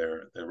it with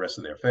the rest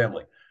of their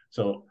family.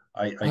 So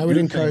I I would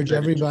do think encourage that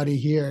everybody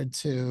here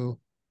to,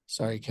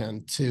 sorry,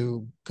 Ken,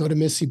 to go to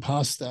Missy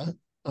Pasta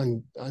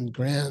on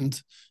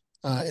Grand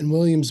in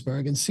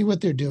Williamsburg and see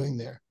what they're doing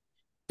there.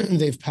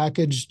 They've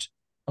packaged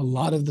a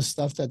lot of the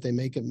stuff that they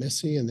make at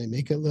Missy and they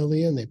make at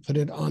Lilia, and they put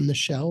it on the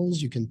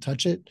shelves. You can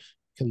touch it,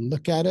 you can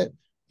look at it,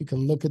 you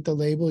can look at the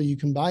label, you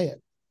can buy it.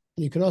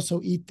 And you can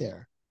also eat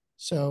there.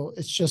 So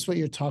it's just what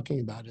you're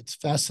talking about. It's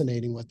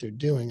fascinating what they're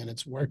doing, and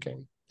it's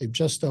working. They've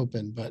just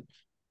opened, but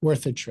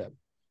worth a trip.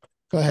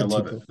 Go I ahead,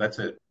 love Teepoo. it. That's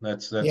it.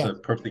 That's Yeah. a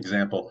perfect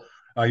example.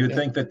 You'd Yeah.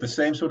 think that the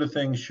same sort of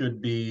thing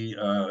should be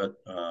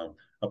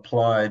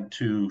applied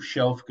to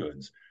shelf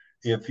goods.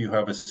 If you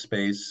have a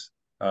space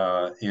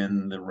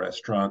in the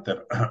restaurant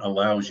that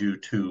allows you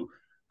to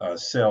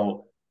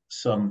sell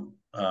some,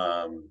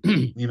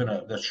 even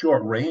a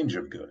short range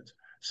of goods,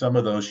 some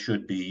of those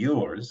should be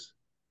yours.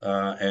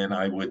 And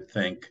I would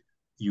think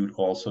you'd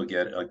also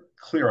get a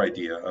clear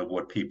idea of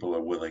what people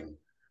are willing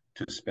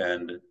to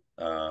spend,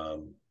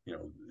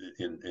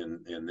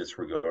 in this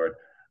regard,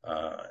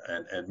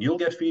 and you'll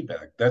get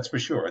feedback. That's for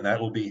sure, and that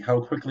will be how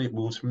quickly it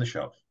moves from the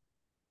shelf.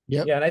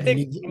 Yep. Yeah, and I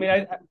think, I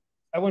mean,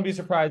 I wouldn't be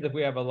surprised if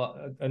we have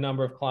a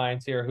number of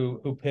clients here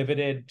who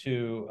pivoted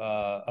to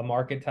a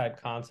market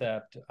type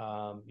concept,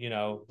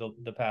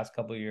 the past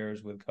couple of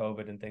years with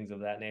COVID and things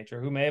of that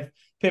nature, who may have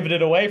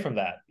pivoted away from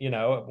that,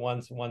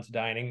 once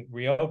dining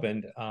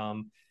reopened.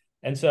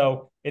 And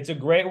so it's a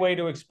great way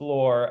to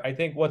explore. I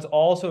think what's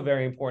also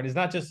very important is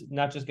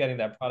not just getting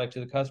that product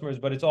to the customers,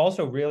 but it's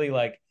also really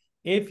like,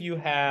 if you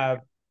have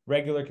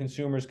regular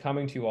consumers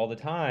coming to you all the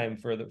time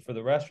for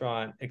the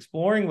restaurant,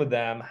 exploring with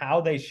them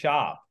how they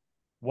shop,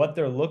 what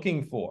they're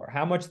looking for,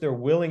 how much they're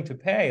willing to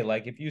pay.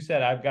 Like if you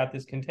said, I've got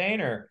this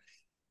container,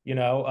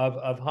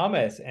 of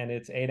hummus and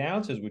it's 8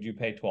 ounces, would you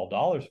pay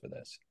 $12 for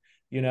this?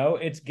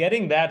 It's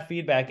getting that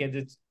feedback, and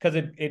it's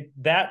because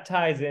that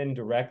ties in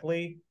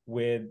directly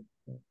with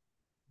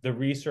the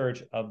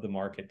research of the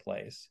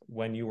marketplace.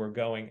 When you were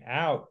going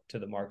out to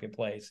the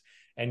marketplace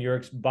and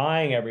you're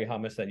buying every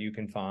hummus that you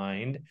can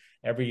find,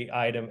 every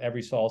item,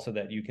 every salsa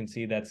that you can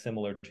see that's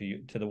similar to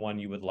you, to the one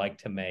you would like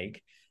to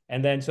make.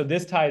 And then, so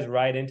this ties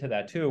right into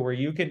that too, where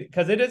you could,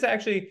 because it is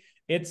actually,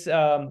 it's,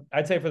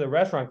 I'd say for the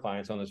restaurant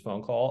clients on this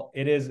phone call,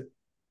 it is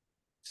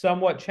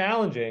somewhat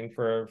challenging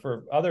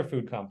for other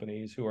food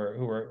companies who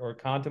are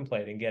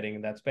contemplating getting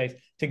in that space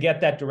to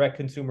get that direct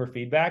consumer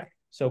feedback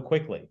so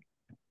quickly.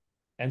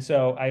 And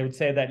so I would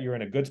say that you're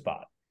in a good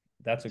spot.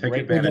 That's a Take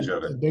great advantage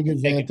of it. Big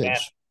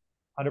advantage.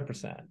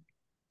 100%.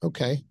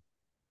 Okay.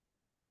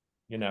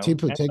 And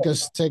Teepoo,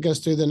 take us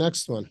through the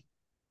next one.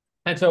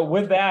 And so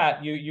with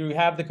that, you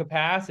have the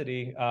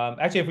capacity.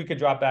 Actually, if we could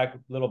drop back a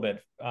little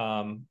bit,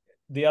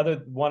 the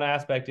other one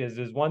aspect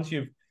is once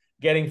you've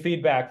getting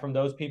feedback from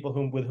those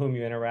people with whom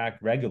you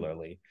interact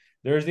regularly,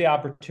 there's the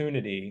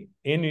opportunity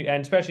and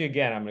especially,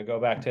 again, I'm going to go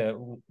back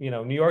to,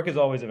 New York is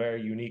always a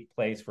very unique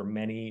place for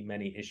many,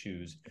 many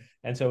issues.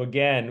 And so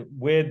again,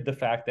 with the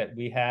fact that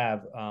we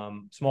have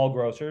small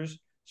grocers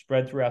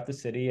spread throughout the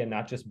city and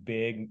not just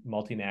big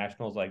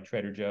multinationals like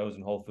Trader Joe's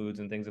and Whole Foods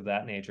and things of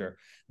that nature,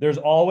 there's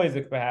always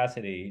the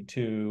capacity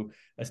to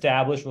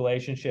establish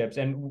relationships.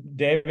 And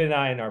David and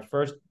I, in our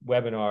first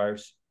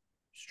webinars,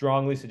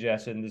 strongly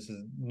suggested, and this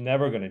is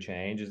never going to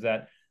change, is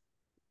that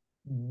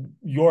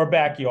your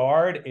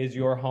backyard is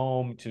your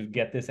home to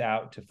get this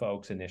out to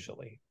folks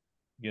initially,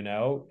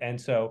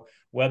 and so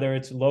whether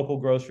it's local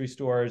grocery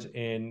stores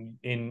in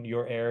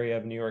your area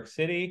of New York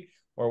City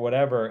or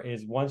whatever,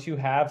 is once you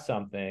have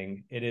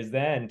something, it is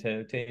then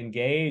to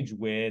engage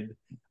with,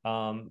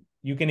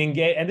 you can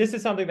engage, and this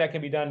is something that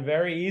can be done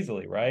very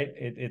easily, right?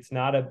 It's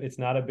not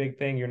a big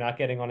thing. You're not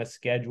getting on a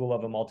schedule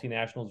of a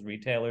multinational's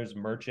retailer's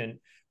merchant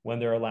when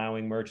they're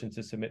allowing merchants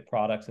to submit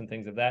products and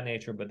things of that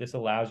nature. But this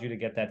allows you to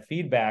get that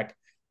feedback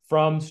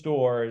from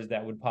stores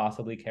that would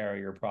possibly carry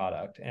your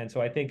product. And so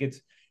I think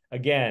it's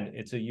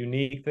a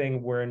unique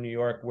thing. We're in New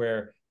York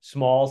where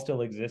small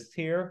still exists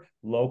here,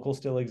 local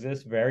still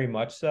exists, very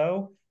much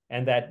so,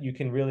 and that you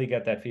can really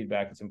get that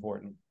feedback. It's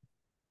important.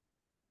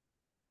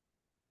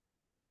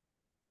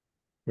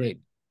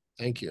 Great.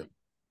 Thank you.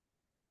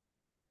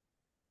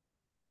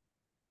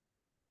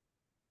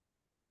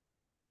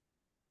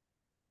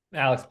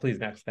 Alex, please,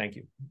 next. Thank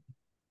you.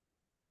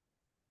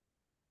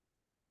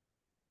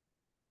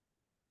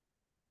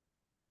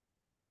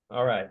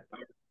 All right.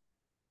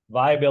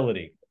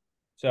 Viability.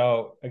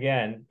 So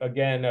again,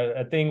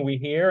 a thing we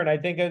hear, and I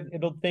think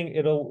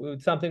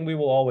it's something we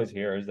will always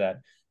hear, is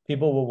that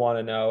people will want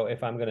to know,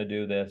 if I'm going to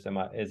do this,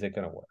 is it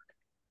going to work?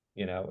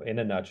 You know, in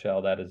a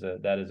nutshell, that is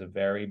a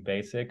very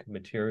basic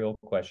material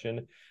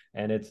question,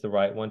 and it's the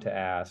right one to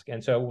ask.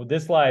 And so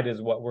this slide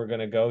is what we're going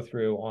to go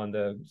through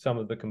on some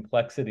of the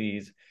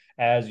complexities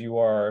as you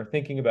are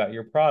thinking about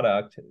your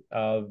product,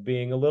 of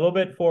being a little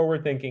bit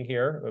forward thinking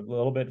here, a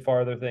little bit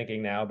farther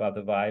thinking now about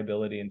the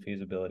viability and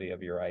feasibility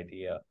of your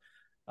idea.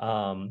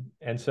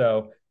 And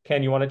so,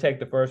 Ken, you want to take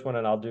the first one,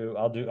 and I'll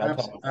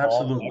talk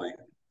Absolutely,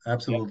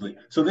 absolutely.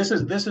 Yep. So this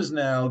is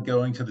now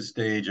going to the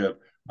stage of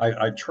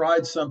I've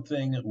tried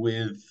something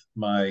with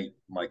my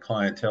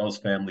clientele's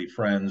family,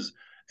 friends,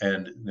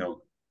 and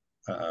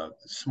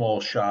small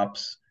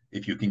shops.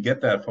 If you can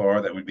get that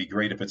far, that would be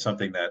great. If it's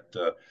something that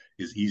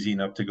is easy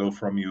enough to go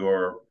from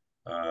your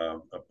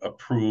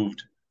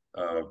approved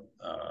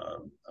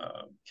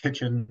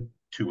kitchen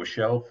to a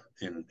shelf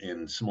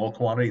in small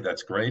quantity,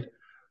 that's great.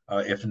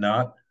 If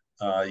not,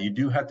 you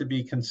do have to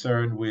be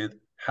concerned with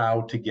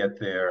how to get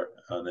there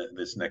on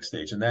this next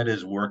stage, and that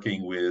is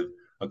working with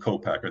a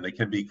co-packer. They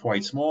can be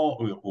quite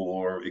small,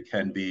 or it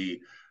can be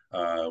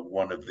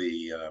one of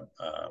the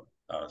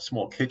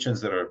small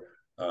kitchens that are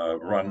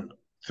run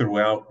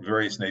throughout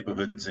various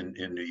neighborhoods in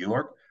New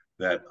York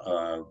that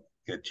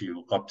get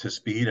you up to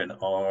speed and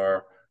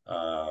are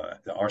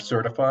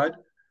certified.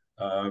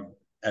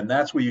 And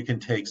that's where you can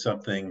take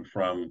something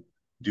from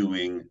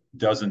doing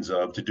dozens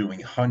of to doing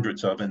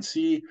hundreds of, and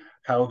see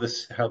how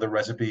the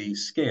recipe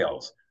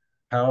scales.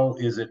 How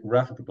is it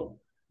replicable?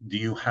 Do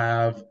you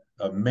have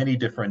many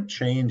different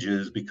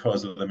changes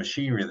because of the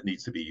machinery that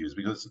needs to be used?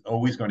 Because it's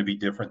always going to be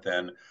different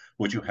than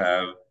what you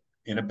have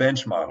in a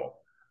bench model.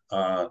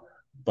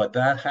 But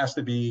that has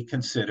to be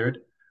considered,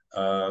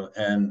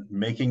 and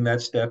making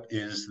that step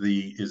is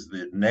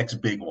the next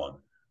big one,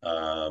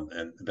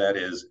 and that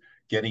is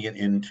getting it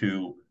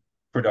into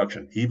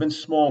production, even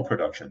small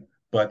production,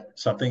 but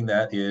something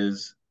that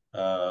is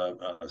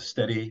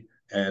steady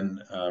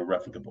and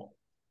replicable.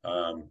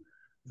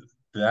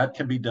 That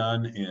can be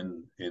done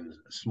in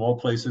small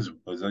places,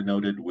 as I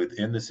noted,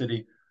 within the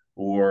city,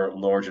 or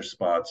larger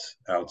spots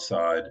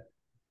outside,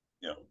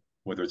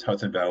 whether it's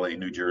Hudson Valley,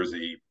 New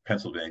Jersey,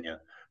 Pennsylvania.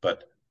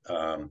 But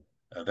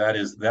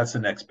that's the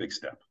next big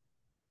step.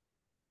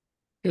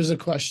 Here's a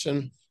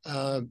question.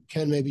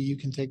 Ken, maybe you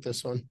can take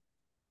this one.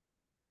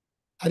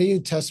 How do you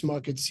test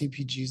market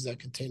CPGs that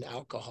contain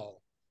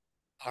alcohol?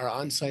 Our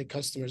on-site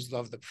customers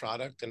love the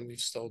product, and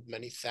we've sold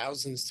many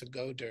thousands to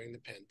go during the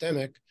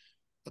pandemic.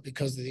 But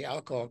because of the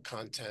alcohol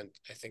content,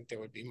 I think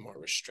there would be more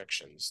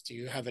restrictions. Do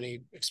you have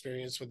any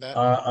experience with that?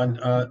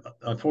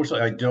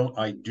 Unfortunately, I don't.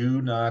 I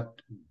do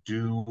not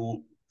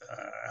do.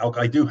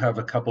 I do have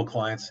a couple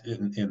clients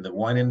in the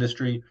wine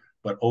industry,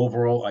 but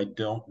overall, I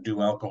don't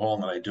do alcohol,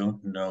 and I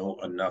don't know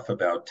enough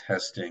about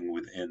testing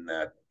within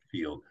that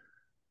field.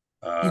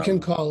 You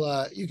can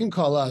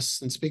call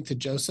us and speak to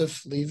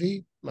Joseph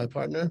Levey, my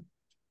partner.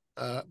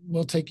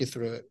 We'll take you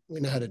through it.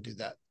 We know how to do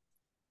that.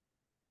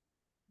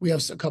 We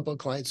have a couple of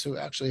clients who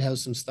actually have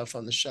some stuff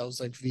on the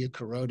shelves, like Via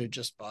Carota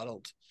just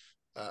bottled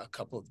a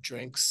couple of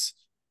drinks,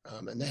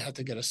 and they had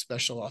to get a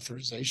special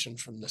authorization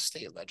from the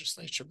state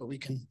legislature, but we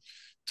can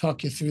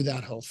talk you through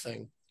that whole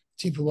thing.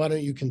 Teepoo, why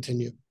don't you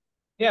continue?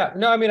 Yeah,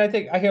 no, I mean, I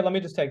think let me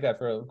just take that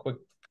for a quick,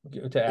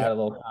 to add a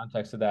little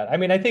context to that. I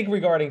mean, I think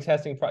regarding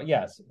testing,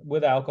 yes,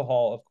 with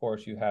alcohol, of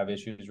course, you have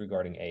issues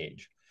regarding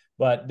age,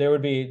 but there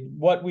would be,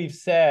 what we've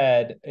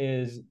said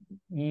is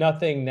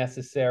nothing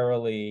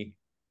necessarily.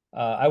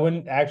 I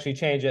wouldn't actually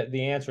change it,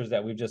 the answers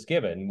that we've just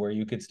given, where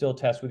you could still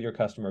test with your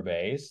customer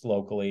base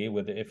locally.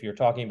 If you're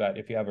talking about,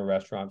 if you have a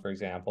restaurant, for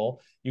example,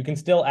 you can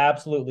still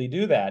absolutely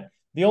do that.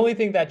 The only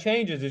thing that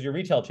changes is your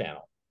retail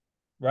channel,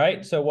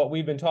 right? So what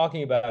we've been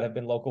talking about have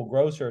been local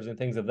grocers and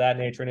things of that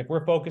nature. And if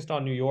we're focused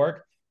on New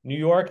York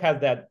has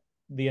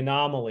the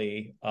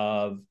anomaly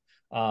of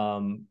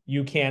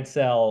you can't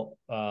sell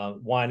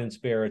wine and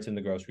spirits in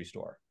the grocery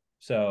store.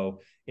 So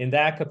in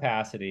that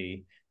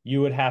capacity, you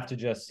would have to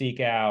just seek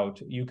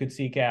out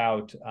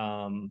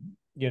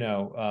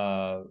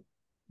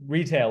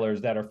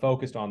retailers that are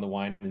focused on the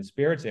wine and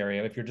spirits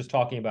area. If you're just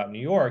talking about New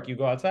York, you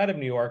go outside of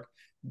New York,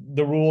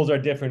 the rules are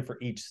different for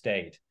each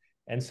state.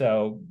 And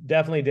so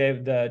definitely,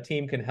 Dave, the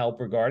team can help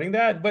regarding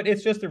that, but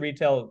it's just a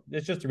retail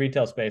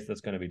space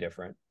that's going to be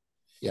different.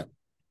 Yeah.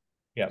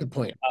 Yeah. Good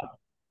point.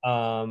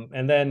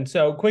 And then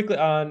so quickly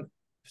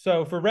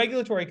so for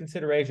regulatory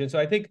consideration, so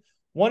I think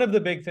one of the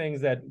big things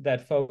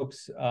that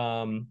folks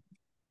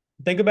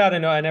think about,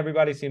 and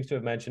everybody seems to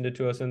have mentioned it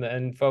to us,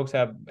 and folks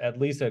have at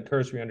least a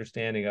cursory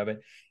understanding of it,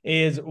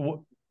 is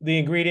the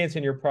ingredients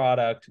in your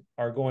product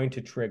are going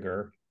to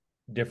trigger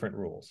different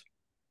rules.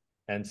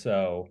 And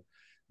so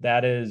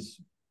that's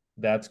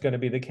going to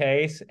be the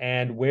case.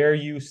 And where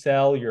you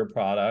sell your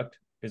product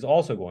is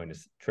also going to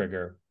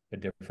trigger a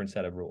different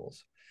set of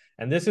rules.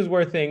 And this is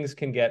where things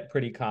can get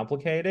pretty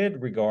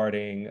complicated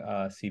regarding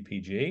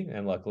CPG,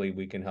 and luckily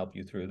we can help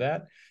you through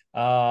that.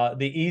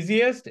 The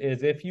easiest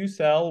is if you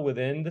sell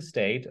within the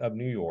state of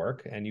New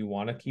York and you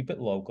want to keep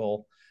it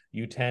local,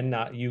 you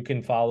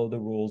can follow the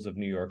rules of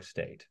New York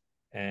State.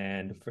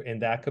 And in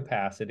that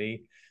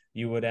capacity,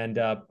 you would end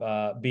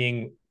up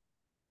being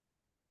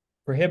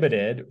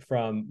prohibited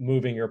from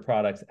moving your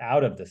products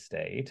out of the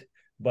state,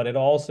 but it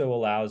also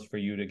allows for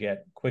you to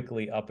get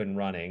quickly up and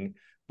running.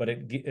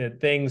 But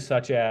things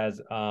such as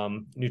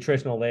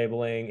nutritional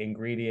labeling,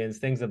 ingredients,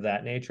 things of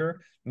that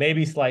nature may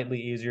be slightly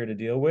easier to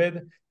deal with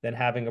than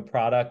having a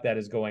product that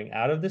is going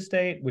out of the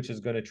state, which is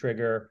going to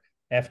trigger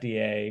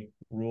FDA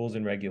rules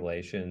and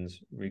regulations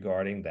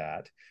regarding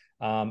that.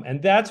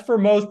 And that's for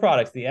most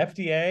products. The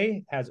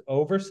FDA has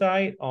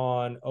oversight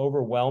on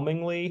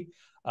overwhelmingly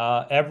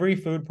every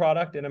food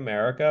product in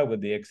America,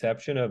 with the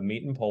exception of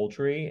meat and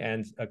poultry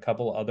and a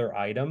couple other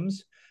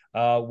items,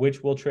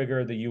 which will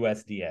trigger the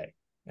USDA.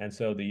 And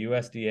so the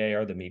USDA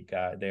are the meat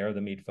guy. They are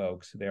the meat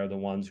folks. They are the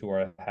ones who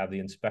have the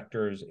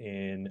inspectors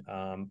in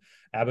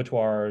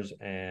abattoirs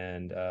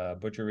and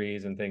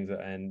butcheries and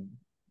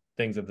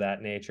things of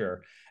that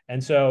nature.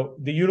 And so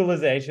the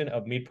utilization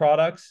of meat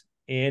products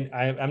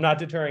I'm not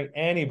deterring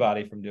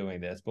anybody from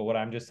doing this, but what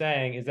I'm just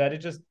saying is that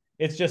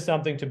it's just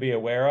something to be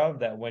aware of,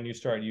 that when you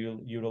start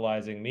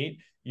utilizing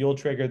meat, you'll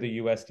trigger the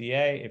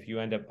USDA. If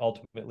you end up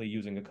ultimately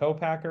using a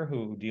co-packer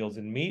who deals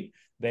in meat,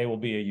 they will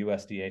be a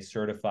USDA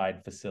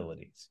certified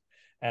facilities.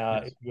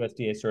 Yes.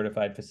 USDA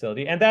certified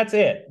facility. And that's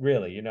it,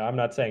 really. I'm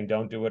not saying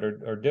don't do it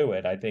or do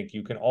it. I think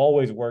you can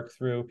always work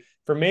through.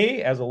 For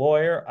me, as a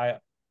lawyer,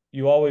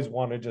 you always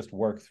want to just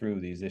work through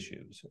these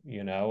issues.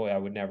 I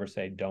would never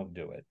say don't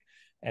do it.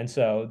 And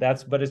so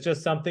but it's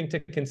just something to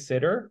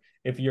consider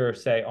if you're,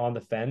 say, on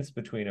the fence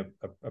between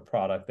a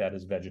product that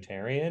is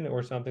vegetarian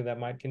or something that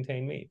might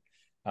contain meat,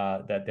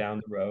 that down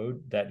the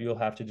road that you'll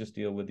have to just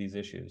deal with these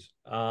issues.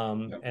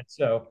 And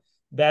so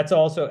that's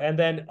also, and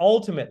then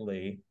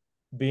ultimately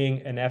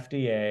being an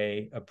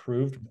FDA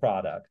approved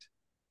product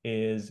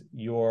is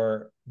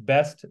your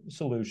best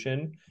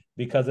solution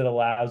because it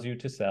allows you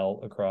to sell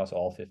across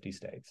all 50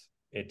 states.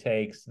 It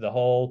takes the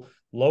whole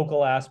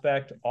local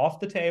aspect off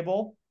the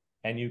table,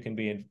 and you can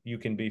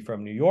be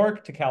from New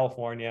York to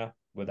California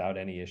without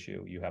any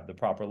issue. You have the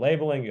proper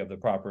labeling, you have the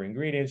proper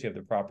ingredients, you have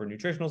the proper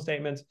nutritional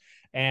statements,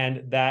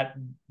 and that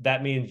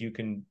means you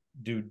can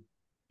do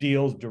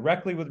deals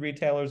directly with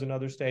retailers in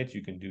other states.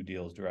 You can do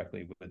deals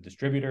directly with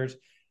distributors,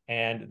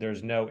 and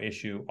there's no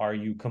issue. Are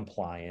you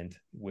compliant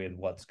with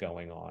what's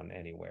going on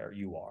anywhere?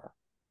 You are.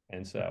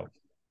 And so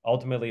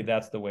ultimately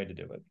that's the way to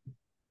do it.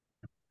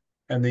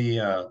 And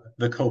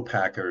the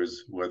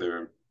co-packers,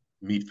 whether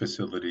meat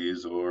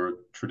facilities or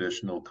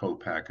traditional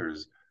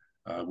co-packers,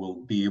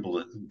 will be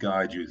able to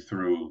guide you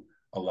through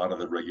a lot of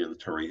the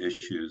regulatory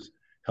issues,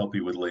 help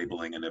you with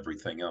labeling and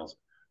everything else.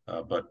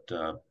 But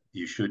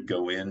you should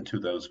go into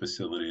those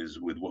facilities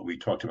with what we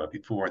talked about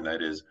before, and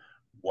that is,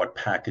 what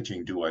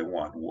packaging do I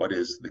want? What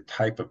is the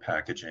type of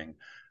packaging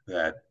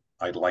that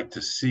I'd like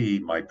to see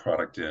my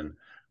product in?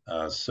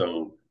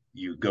 So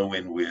you go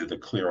in with a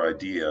clear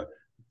idea.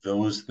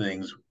 Those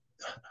things,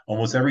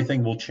 almost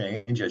everything will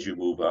change as you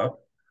move up,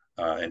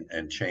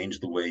 and change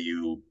the way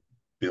you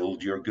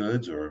build your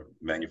goods or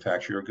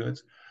manufacture your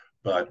goods.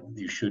 But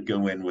you should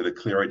go in with a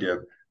clear idea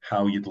of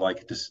how you'd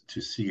like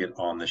to see it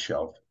on the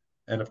shelf.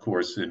 And of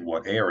course, in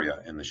what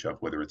area in the shelf,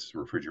 whether it's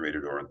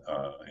refrigerated or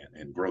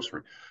in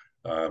grocery.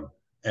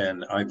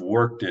 And I've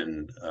worked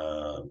in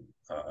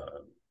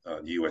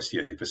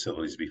USDA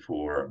facilities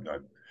before,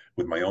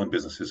 with my own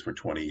businesses for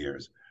 20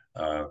 years.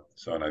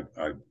 And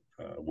I've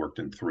worked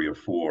in 3 or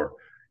 4.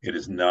 It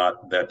is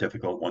not that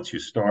difficult once you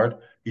start.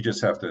 You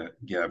just have to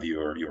have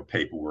your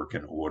paperwork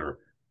in order,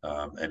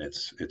 and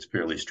it's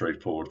fairly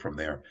straightforward from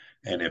there.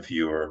 And if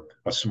you're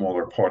a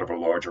smaller part of a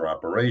larger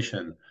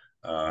operation,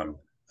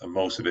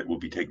 most of it will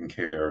be taken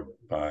care of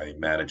by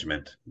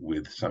management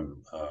with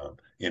some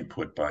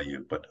input by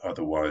you. But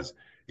otherwise,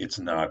 it's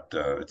not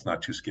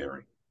too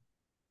scary.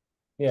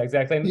 Yeah,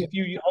 exactly. And Yeah. if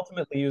you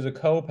ultimately use a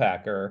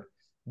co-packer,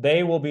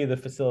 they will be the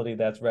facility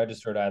that's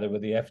registered either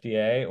with the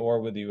FDA or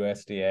with the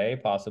USDA,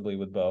 possibly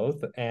with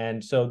both.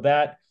 And so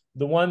that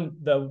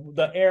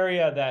the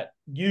area that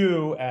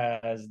you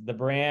as the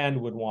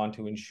brand would want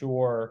to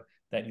ensure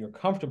that you're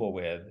comfortable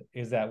with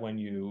is that when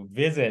you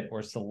visit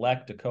or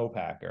select a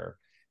co-packer,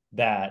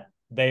 that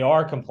they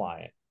are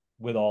compliant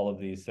with all of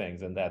these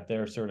things and that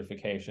their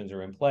certifications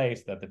are in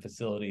place, that the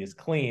facility is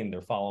clean,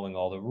 they're following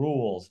all the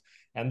rules,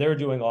 and they're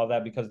doing all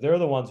that because they're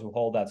the ones who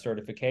hold that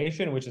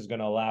certification, which is going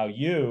to allow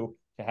you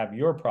to have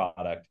your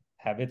product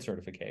have its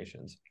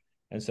certifications.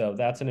 And so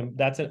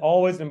that's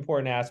always an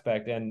important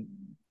aspect. And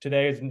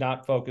today is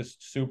not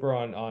focused super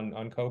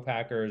on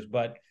co-packers,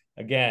 but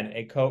again,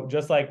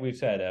 just like we've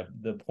said,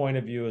 the point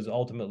of view is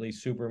ultimately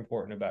super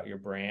important about your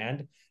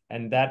brand,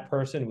 and that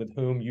person with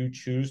whom you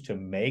choose to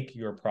make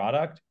your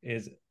product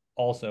is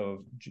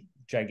also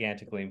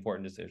gigantically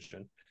important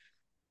decision.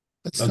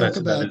 Let's No, talk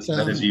about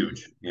that is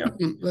huge. Yeah.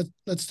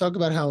 let's talk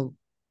about how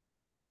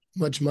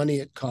much money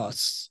it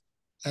costs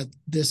at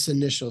this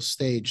initial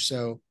stage.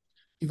 So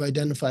you've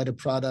identified a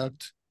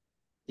product,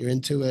 you're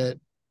into it,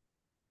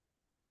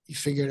 you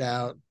figured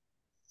out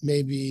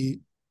maybe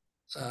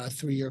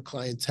through your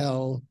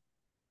clientele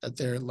that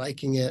they're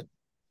liking it.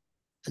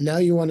 And now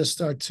you want to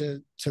start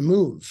to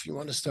move. You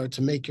want to start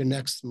to make your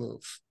next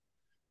move.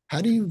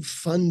 How do you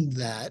fund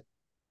that?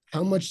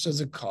 How much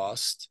does it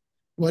cost?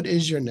 What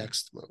is your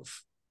next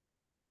move?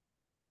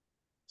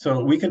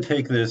 So we can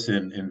take this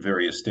in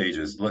various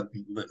stages.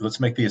 Let's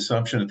make the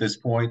assumption at this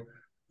point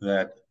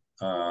that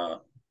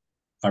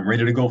I'm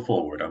ready to go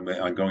forward. I'm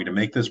going to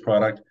make this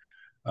product.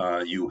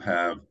 You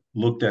have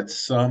looked at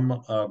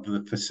some of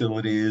the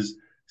facilities,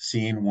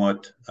 seen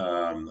what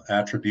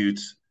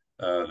attributes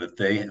that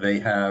they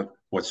have,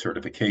 what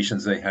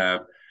certifications they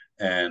have,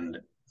 and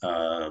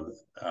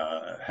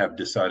have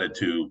decided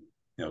to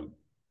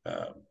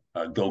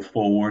go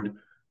forward.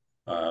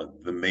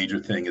 The major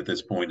thing at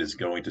this point is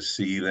going to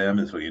see them,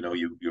 and so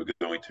you're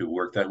going to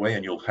work that way,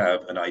 and you'll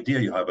have an idea.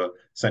 You'll have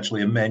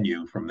essentially a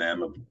menu from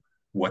them of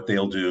what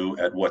they'll do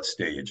at what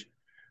stage.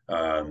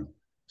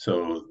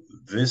 So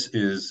this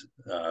is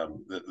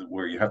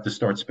where you have to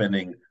start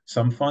spending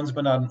some funds,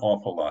 but not an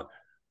awful lot.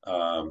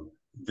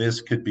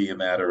 This could be a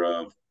matter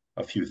of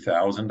a few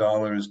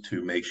 $1,000s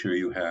to make sure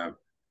you have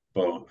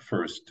both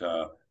first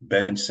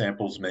bench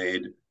samples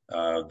made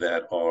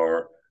that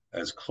are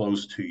as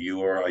close to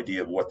your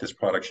idea of what this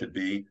product should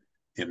be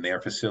in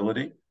their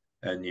facility.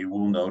 And you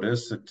will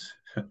notice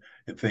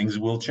that things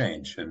will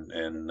change. And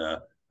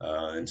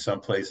in some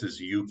places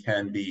you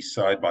can be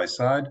side by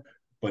side,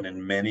 but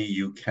in many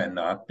you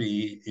cannot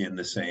be in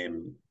the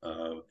same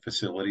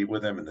facility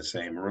with them in the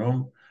same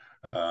room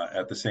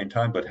at the same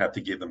time, but have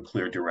to give them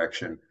clear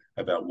direction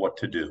about what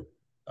to do.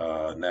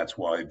 And that's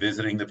why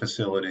visiting the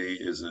facility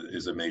is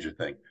a major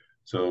thing.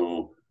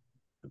 So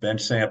the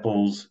bench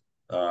samples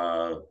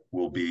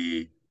will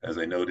be, as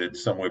I noted,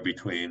 somewhere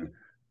between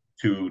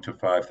 $2,000 to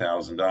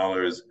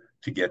 $5,000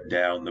 to get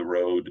down the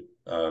road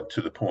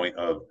to the point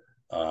of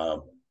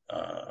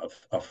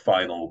a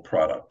final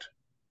product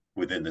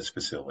within this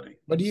facility.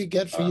 What do you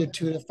get for your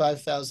 $2,000 to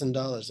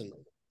 $5,000?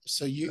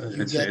 So you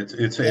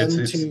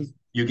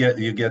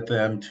get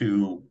them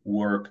to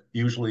work.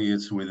 Usually,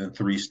 it's within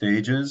 3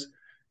 stages.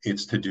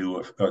 It's to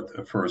do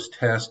a first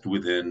test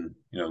within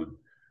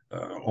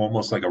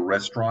almost like a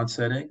restaurant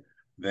setting,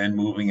 then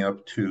moving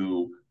up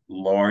to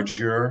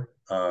larger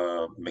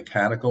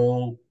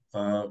mechanical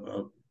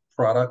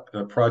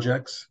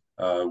projects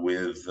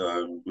with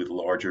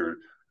larger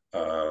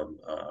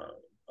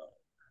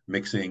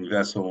mixing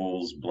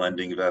vessels,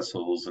 blending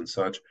vessels, and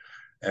such,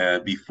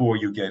 before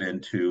you get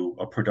into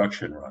a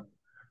production run.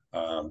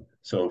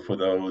 So for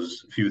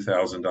those few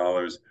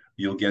 $1,000s,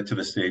 you'll get to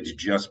the stage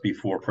just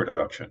before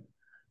production.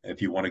 If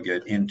you want to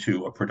get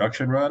into a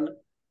production run,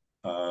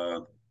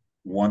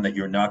 one that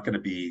you're not going to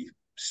be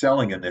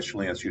selling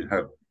initially, as you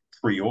have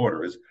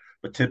pre-orders,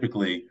 but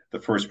typically the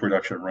first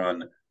production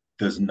run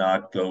does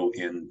not go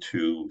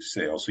into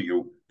sales.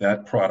 So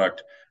that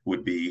product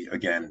would be,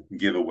 again,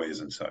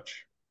 giveaways and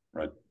such,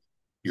 right?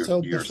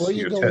 Before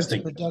you go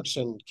into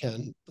production,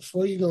 Ken,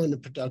 before you go into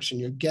production,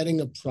 you're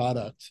getting a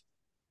product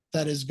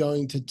that is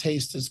going to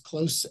taste as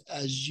close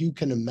as you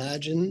can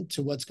imagine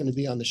to what's going to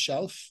be on the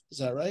shelf. Is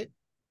that right?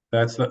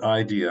 That's the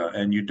idea.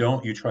 And you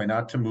try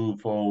not to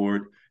move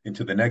forward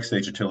into the next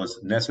stage until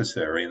it's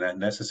necessary. And that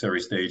necessary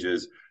stage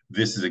is,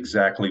 this is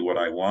exactly what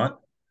I want.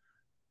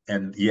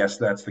 And yes,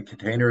 that's the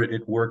container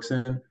it works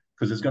in,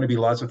 because there's going to be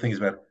lots of things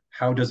about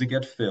how does it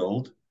get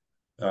filled?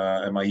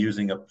 Am I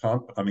using a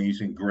pump? Am I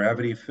using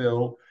gravity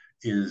fill?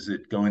 Is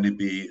it going to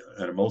be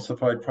an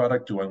emulsified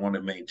product? Do I want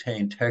to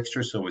maintain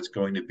texture? So it's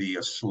going to be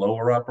a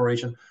slower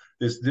operation.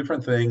 There's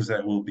different things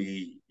that will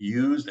be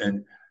used.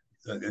 And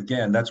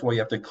again, that's why you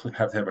have to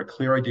have a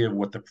clear idea of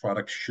what the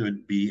product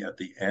should be at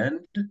the end.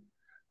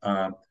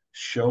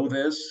 Show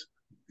this,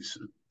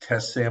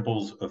 test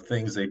samples of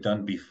things they've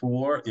done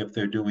before, if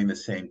they're doing the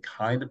same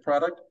kind of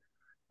product.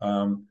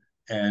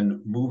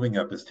 And moving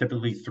up is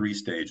typically 3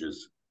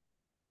 stages.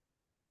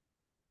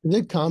 Is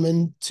it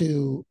common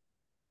to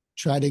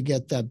try to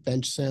get that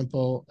bench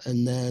sample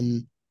and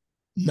then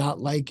not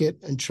like it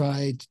and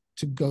try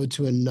to go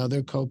to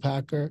another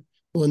co-packer?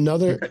 Well,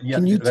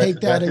 can you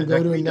take that and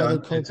go to another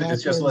co-packer?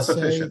 It's just less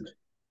efficient.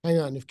 Hang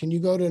on, can you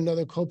go to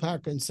another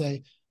co-packer and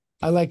say,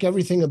 I like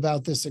everything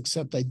about this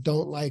except I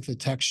don't like the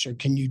texture.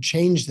 Can you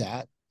change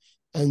that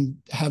and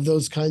have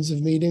those kinds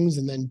of meetings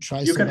and then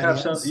try you can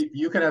have else?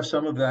 You can have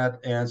some of that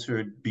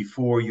answered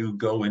before you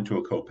go into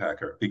a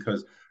co-packer,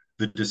 because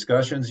the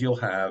discussions you'll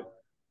have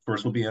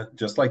first will be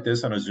just like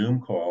this on a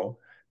Zoom call,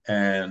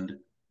 and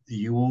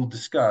you will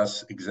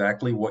discuss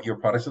exactly what your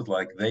product is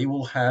like. They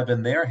will have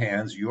in their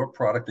hands your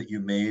product that you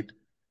made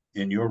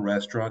in your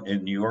restaurant,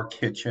 in your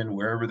kitchen,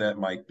 wherever that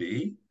might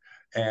be.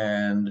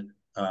 And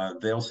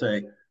they'll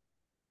say,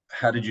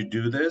 how did you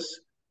do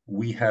this?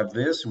 We have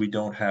this, we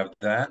don't have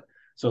that.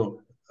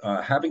 So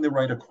having the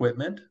right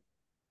equipment,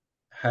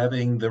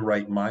 having the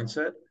right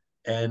mindset,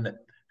 and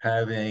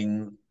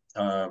having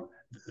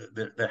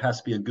there has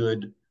to be a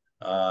good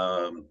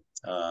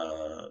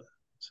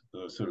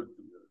sort of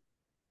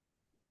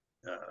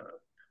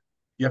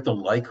you have to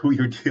like who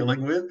you're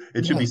dealing with.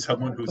 It should Yeah, be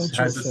someone who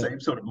cultural has the fit. same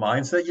sort of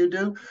mindset you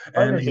do, and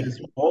Partnership.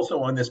 is also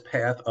on this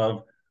path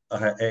of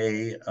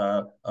a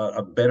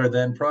better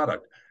than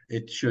product.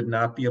 It should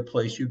not be a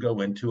place you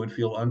go into and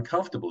feel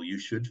uncomfortable. You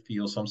should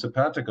feel some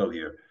simpatico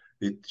here.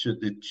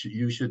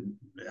 You should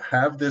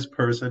have this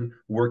person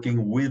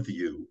working with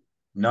you,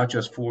 not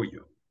just for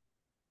you.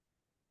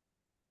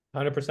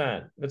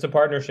 100%. It's a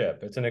partnership.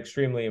 It's an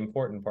extremely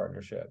important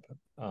partnership.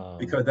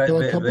 Because So a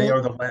they couple,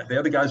 are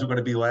they're the guys who are going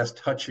to be last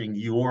touching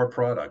your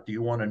product.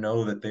 You want to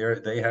know that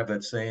they have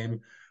that same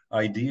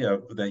idea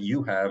that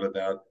you have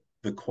about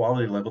the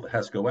quality level that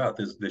has to go out.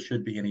 There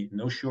should be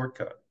no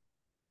shortcut.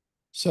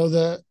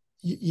 so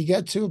you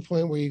get to a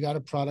point where you got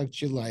a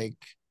product you like,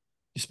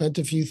 you spent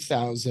a few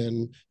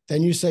thousand,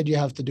 then you said you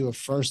have to do a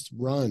first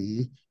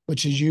run,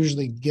 which is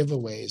usually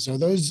giveaways. Are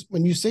those,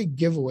 when you say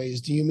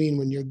giveaways, do you mean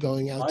when you're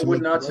going out I to would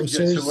meet not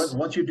suggest so. grocers?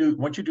 Once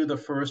you do the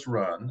first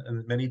run,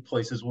 and many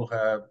places will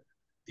have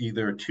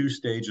either two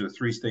stages or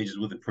three stages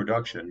within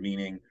production,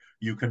 meaning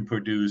you can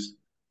produce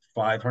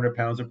 500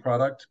 pounds of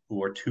product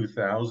or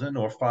 2,000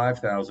 or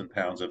 5,000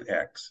 pounds of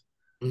X.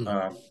 Mm.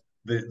 Um,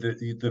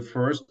 the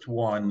first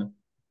one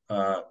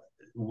uh,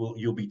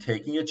 you'll be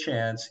taking a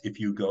chance if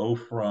you go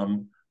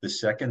from the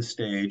second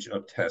stage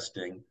of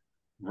testing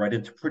right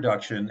into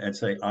production and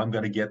say, I'm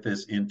going to get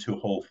this into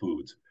Whole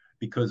Foods,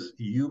 because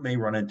you may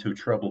run into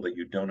trouble that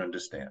you don't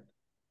understand.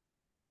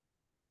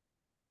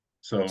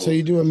 So So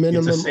you do a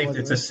minimum it's a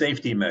order.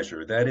 safety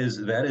measure. That is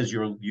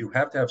your you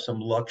have to have some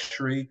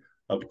luxury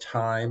of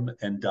time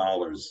and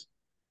dollars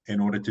in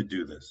order to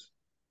do this.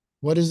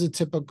 What is a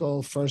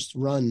typical first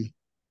run?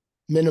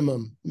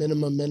 Minimum.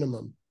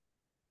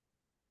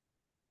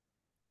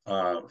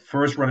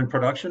 First run in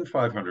production,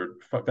 500,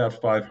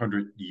 about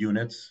 500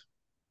 units.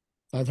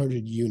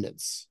 500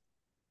 units.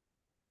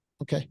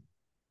 Okay.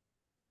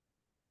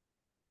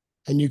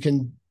 And you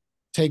can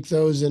take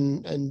those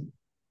and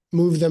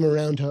move them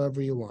around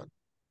however you want.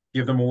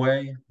 Give them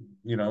away,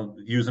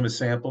 use them as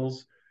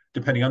samples,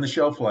 depending on the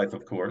shelf life,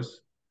 of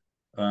course.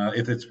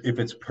 If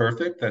it's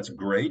perfect, that's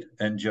great,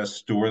 and just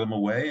store them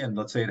away. And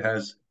let's say it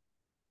has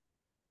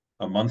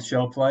a month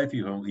shelf life,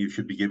 you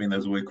should be giving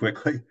those away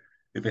quickly.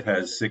 If it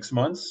has 6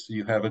 months,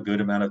 you have a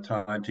good amount of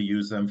time to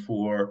use them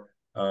for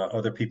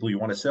other people you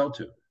want to sell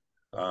to.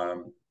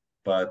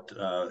 But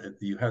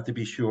you have to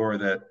be sure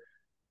that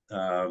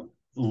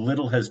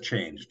little has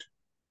changed.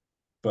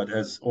 But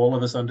as all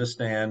of us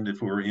understand,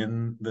 if we're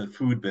in the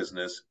food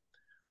business,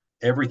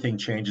 everything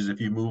changes if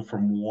you move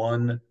from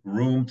one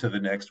room to the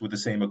next with the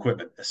same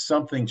equipment.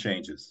 Something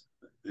changes.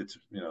 It's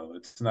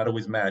not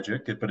always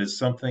magic, but it's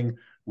something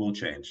will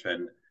change.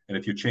 And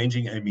if you're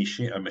changing a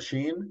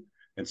machine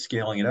and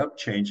scaling it up,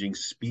 changing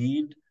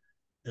speed,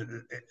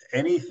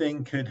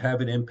 anything could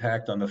have an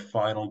impact on the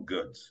final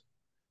goods,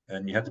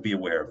 and you have to be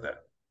aware of that.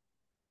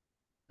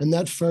 And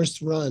that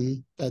first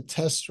run, that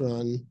test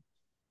run,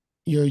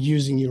 you're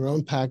using your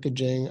own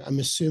packaging. I'm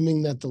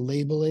assuming that the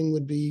labeling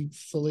would be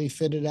fully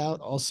fitted out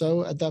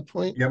also at that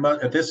point. Yeah,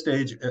 at this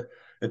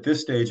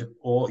stage,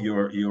 all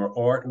your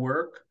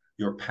artwork,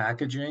 your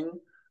packaging,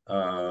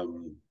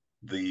 um,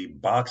 the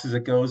boxes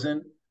it goes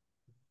in,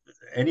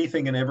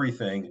 anything and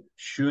everything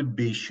should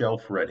be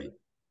shelf ready.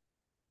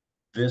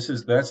 That's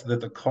that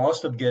the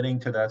cost of getting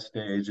to that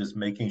stage is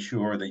making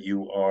sure that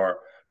you are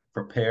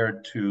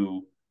prepared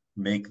to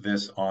make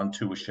this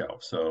onto a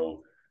shelf.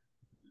 So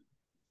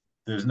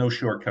there's no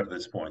shortcut at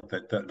this point.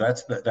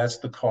 That's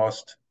the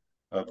cost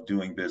of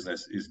doing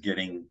business, is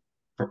getting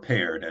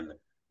prepared, and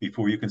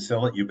before you can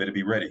sell it, you better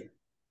be ready.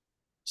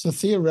 So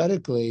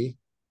theoretically,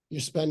 you're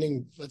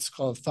spending, let's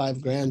call it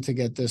 5 grand to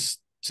get this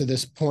to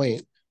this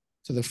point,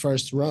 to the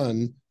first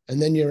run.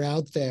 And then you're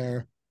out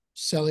there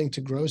selling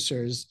to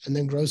grocers, and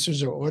then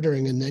grocers are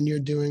ordering, and then you're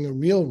doing a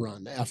real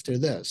run after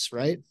this,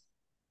 right?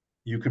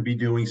 You could be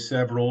doing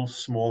several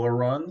smaller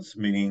runs,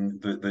 meaning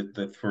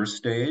the first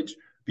stage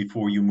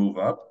before you move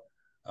up.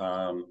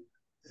 Um,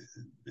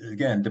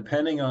 Again,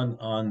 depending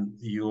on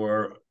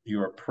your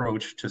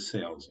approach to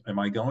sales, am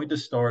I going to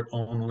start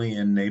only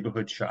in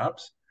neighborhood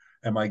shops?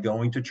 Am I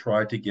going to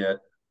try to get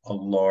a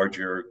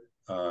larger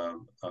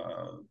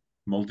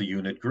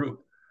multi-unit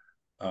group?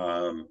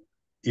 Um,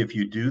 if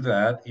you do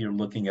that, you're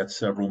looking at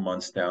several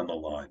months down the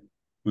line.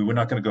 We were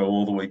not going to go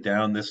all the way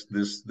down this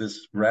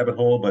rabbit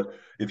hole, but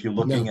if you're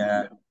looking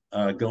No.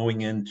 at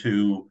going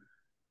into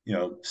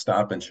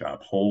Stop and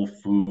Shop, Whole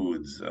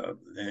Foods,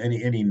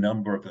 any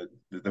number of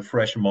the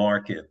fresh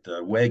market,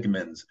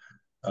 Wegmans,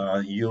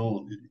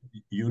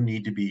 you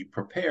need to be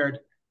prepared.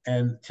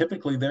 And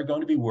typically, they're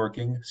going to be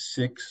working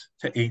 6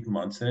 to 8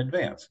 months in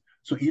advance.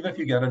 So even if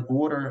you got an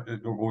order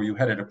or you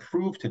had it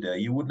approved today,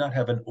 you would not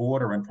have an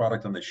order and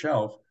product on the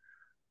shelf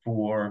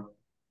for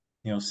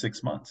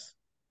 6 months.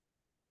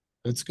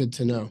 That's good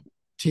to know.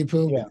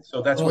 Teepoo, Yeah.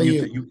 So that's all where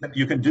you.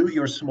 you can do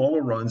your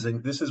smaller runs,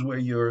 and this is where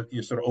you're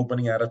sort of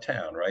opening out of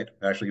town, right?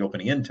 Actually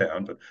opening in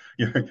town, but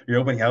you're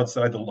opening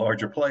outside the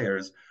larger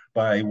players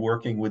by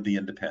working with the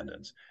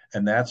independents,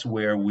 and that's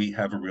where we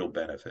have a real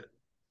benefit.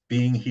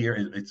 Being here,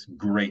 it's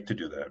great to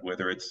do that.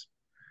 Whether it's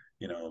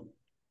you know,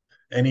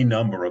 any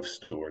number of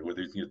stores,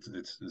 whether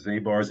it's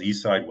Zabar's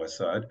East Side, West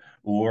Side,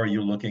 or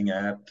you're looking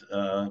at,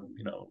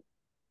 you know,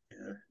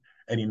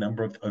 any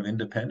number of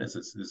independents.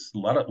 It's a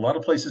lot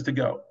of places to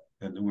go,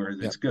 and where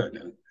Yeah. it's good,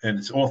 and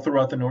it's all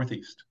throughout the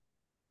Northeast.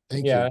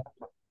 Thank Yeah,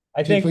 you.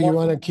 I think People, you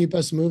want to keep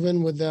us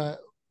moving with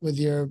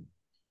your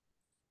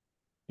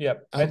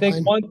Yep. I think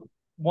outline?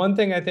 one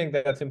thing I think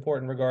that's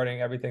important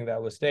regarding everything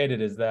that was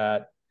stated is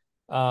that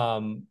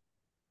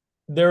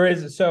there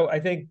is, so I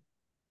think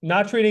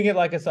not treating it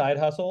like a side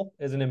hustle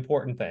is an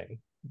important thing,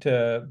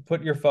 to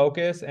put your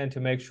focus and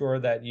to make sure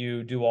that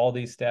you do all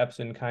these steps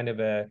in kind of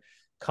a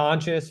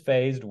conscious,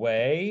 phased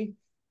way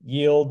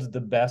yield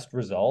the best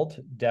result,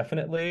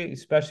 definitely,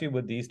 especially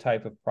with these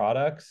type of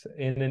products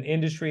in an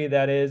industry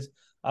that is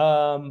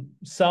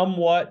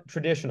somewhat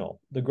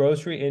traditional. The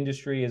grocery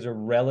industry is a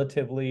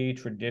relatively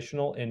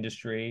traditional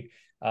industry.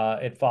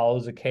 It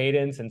follows a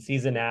cadence and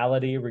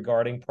seasonality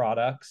regarding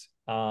products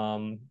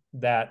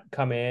that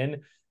come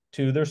in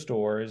to their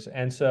stores.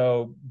 And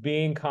so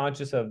being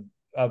conscious of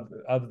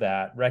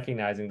that,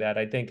 recognizing that,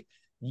 I think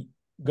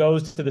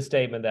goes to the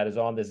statement that is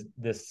on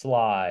this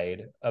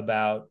slide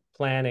about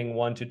planning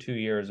 1 to 2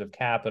 years of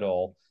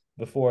capital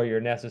before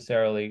you're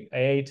necessarily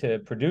to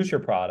produce your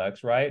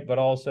products, right? But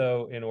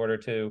also in order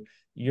to,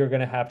 you're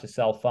going to have to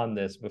self-fund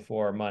this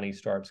before money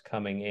starts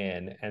coming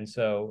in. And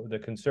so the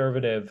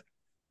conservative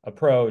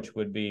approach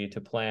would be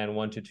to plan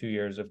 1 to 2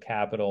 years of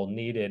capital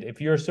needed. If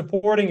you're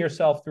supporting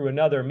yourself through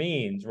another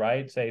means,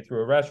 right? Say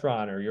through a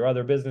restaurant or your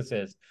other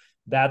businesses,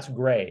 that's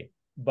great.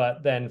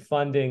 But then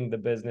funding the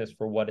business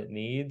for what it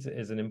needs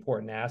is an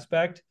important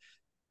aspect.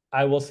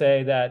 I will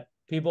say that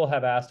people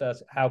have asked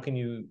us,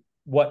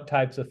 what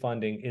types of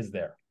funding is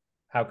there?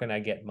 How can I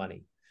get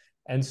money?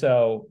 And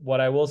so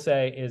what I will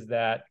say is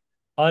that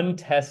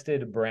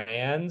untested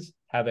brands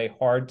have a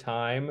hard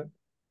time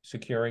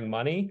securing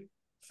money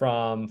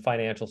from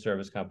financial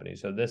service companies.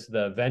 So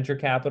the venture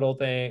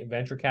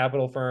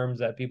capital firms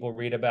that people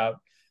read about,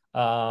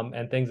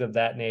 and things of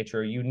that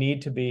nature. You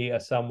need to be a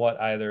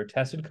somewhat either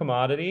tested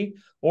commodity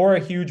or a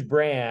huge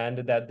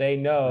brand that they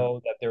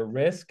know that their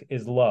risk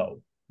is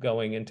low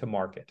going into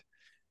market.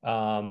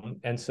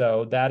 And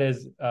so that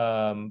is,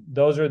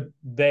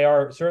 they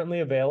are certainly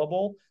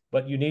available,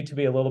 but you need to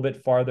be a little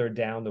bit farther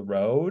down the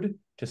road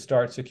to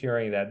start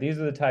securing that. These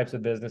are the types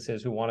of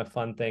businesses who want to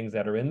fund things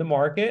that are in the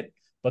market,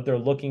 but they're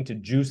looking to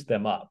juice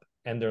them up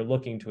and they're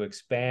looking to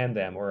expand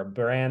them, or a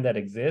brand that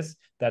exists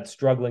that's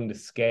struggling to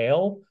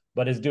scale,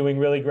 but is doing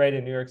really great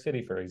in New York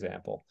City, for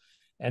example.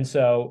 And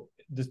so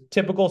the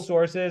typical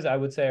sources, I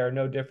would say, are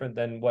no different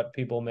than what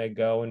people may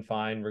go and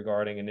find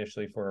regarding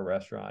initially for a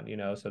restaurant,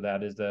 so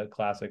that is the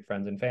classic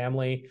friends and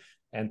family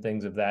and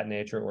things of that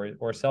nature,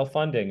 or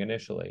self-funding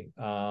initially.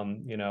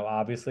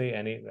 Obviously,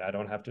 I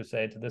don't have to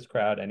say it to this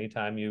crowd,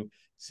 anytime you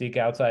seek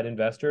outside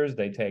investors,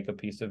 they take a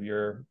piece of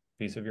your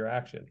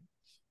action.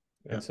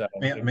 Yeah. And so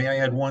may I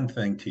add one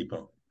thing,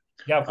 Teepoo?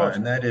 Yeah, of course.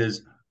 And that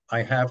is,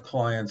 I have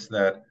clients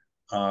that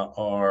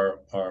are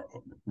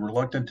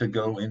reluctant to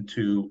go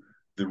into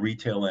the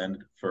retail end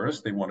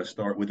first. They want to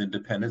start with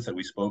independents that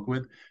we spoke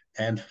with,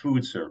 and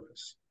food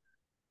service.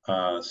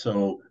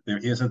 So there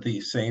isn't the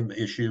same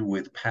issue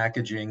with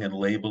packaging and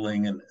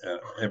labeling and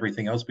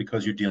everything else,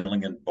 because you're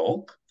dealing in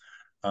bulk.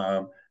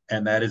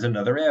 And that is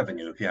another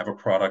avenue. If you have a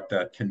product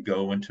that can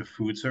go into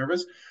food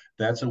service,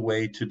 that's a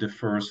way to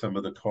defer some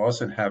of the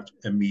costs and have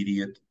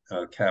immediate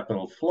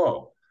capital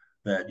flow,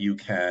 that you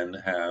can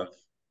have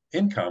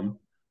income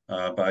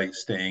by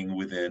staying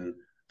within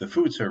the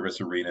food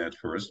service arena at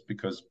first,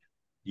 because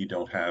you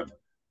don't have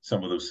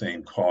some of those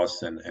same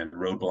costs and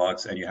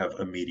roadblocks, and you have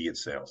immediate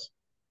sales.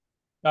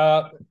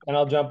 And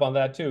I'll jump on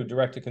that too,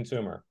 direct to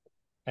consumer.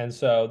 And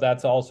so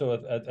that's also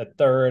a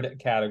third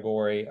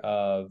category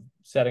of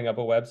setting up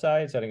a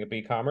website, setting up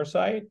e-commerce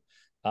site.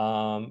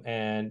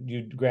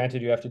 And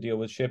granted, you have to deal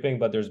with shipping,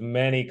 but there's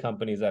many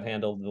companies that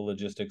handle the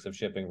logistics of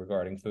shipping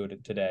regarding food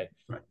today.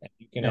 Right. And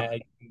you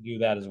can do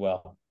that as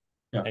well.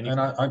 Yeah, and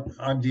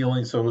I'm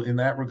dealing, so in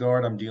that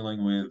regard, I'm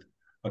dealing with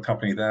a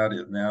company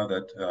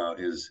that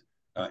is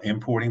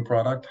importing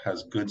product,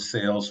 has good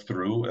sales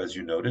through, as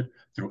you noted,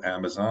 through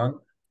Amazon.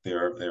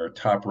 They're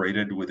top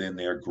rated within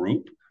their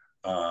group.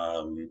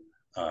 I've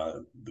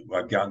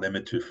gotten them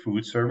into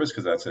food service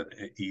because that's an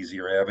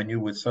easier avenue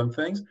with some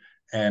things,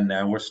 and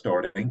now we're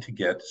starting to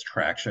get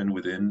traction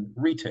within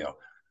retail.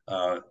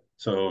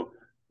 So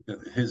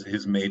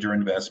his major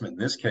investment in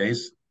this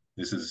case,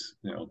 this is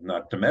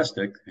not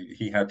domestic.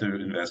 He had to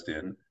invest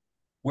in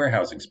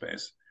warehousing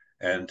space,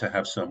 and to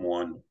have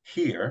someone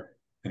here,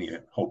 and he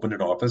opened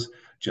an office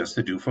just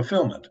to do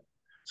fulfillment.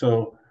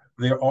 So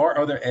there are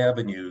other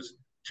avenues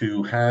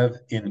to have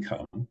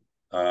income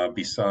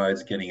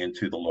besides getting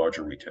into the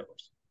larger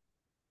retailers.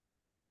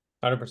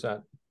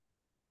 100%.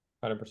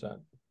 100%.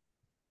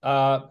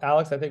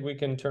 Alex, I think we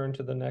can turn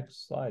to the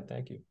next slide.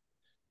 Thank you.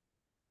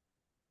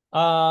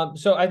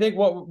 So I think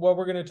what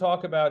we're going to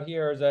talk about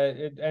here is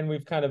and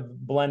we've kind of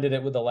blended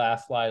it with the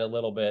last slide a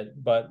little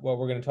bit, but what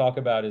we're going to talk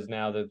about is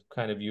now that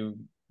kind of you've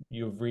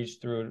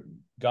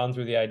gone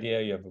through the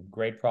idea, you have a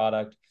great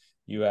product,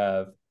 You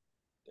have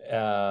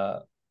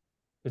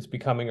it's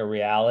becoming a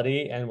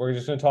reality, and we're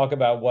just going to talk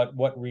about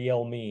what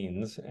real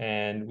means.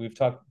 And we've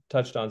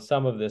touched on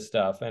some of this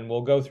stuff, and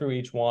we'll go through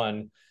each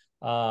one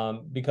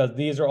because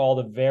these are all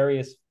the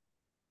various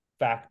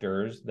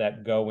factors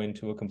that go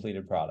into a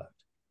completed product.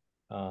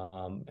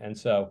 And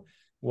so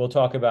we'll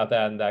talk about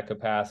that in that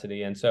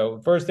capacity. And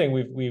so first thing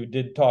we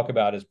did talk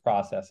about is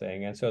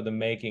processing, and so the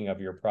making of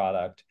your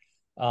product.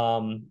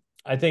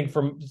 I think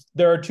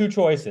there are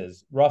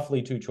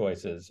roughly two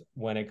choices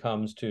when it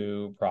comes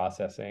to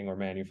processing or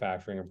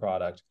manufacturing a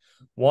product.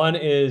 One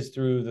is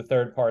through the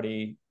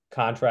third-party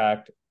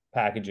contract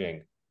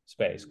packaging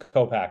space,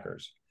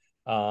 co-packers.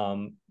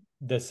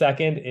 The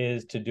second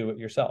is to do it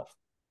yourself.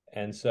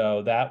 And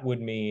so that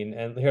would mean,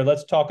 and here,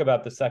 let's talk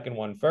about the second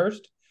one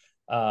first.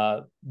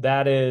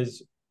 That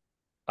is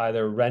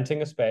either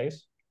renting a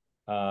space,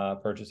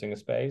 purchasing a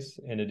space,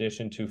 in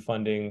addition to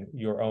funding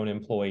your own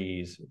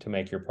employees to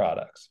make your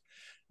products.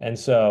 And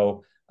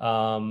so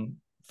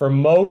for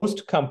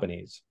most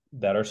companies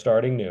that are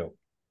starting new,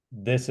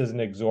 this is an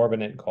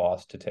exorbitant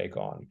cost to take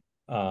on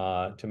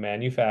to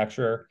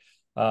manufacture,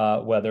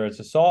 whether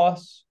it's a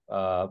sauce,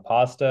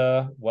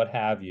 pasta, what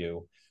have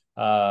you.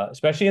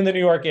 Especially in the New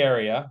York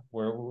area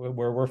where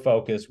we're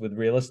focused, with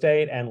real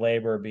estate and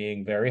labor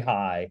being very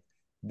high,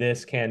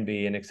 this can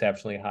be an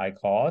exceptionally high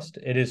cost.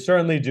 It is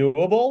certainly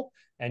doable,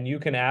 and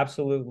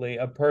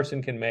a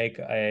person can make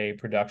a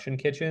production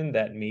kitchen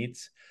that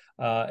meets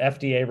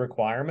FDA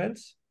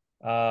requirements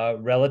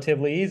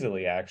relatively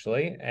easily,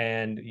 actually,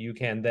 and you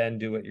can then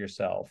do it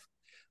yourself.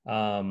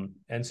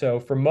 And so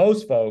for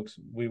most folks,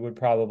 we would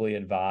probably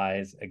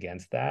advise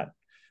against that,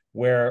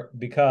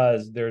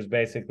 because there's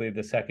basically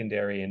the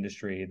secondary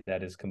industry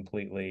that is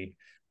completely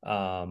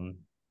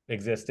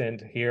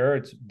existent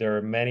here. There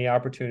are many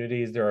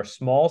opportunities. There are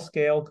small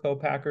scale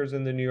co-packers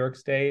in the New York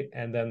State,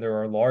 and then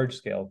there are large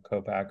scale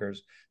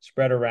co-packers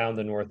spread around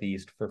the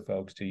Northeast for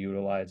folks to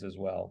utilize as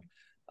well.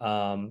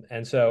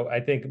 And so I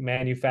think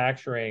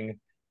manufacturing,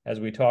 as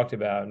we talked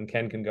about, and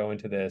Ken can go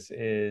into this,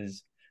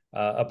 is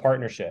a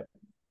partnership.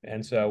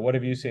 And so what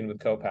have you seen with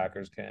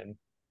co-packers, Ken?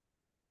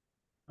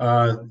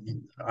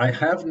 I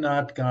have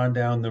not gone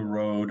down the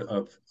road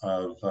of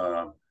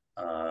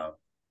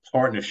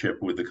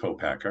partnership with the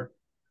co-packer.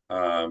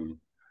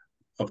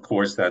 Of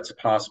course, that's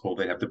possible.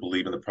 They have to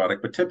believe in the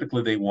product, but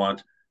typically they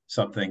want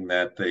something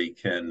that they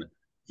can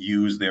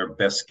use their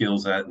best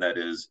skills at, and that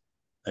is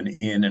an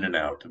in and an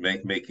out.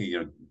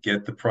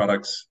 Get the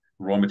products,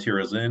 raw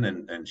materials in,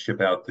 and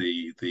ship out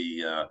the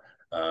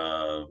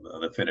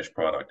finished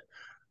product.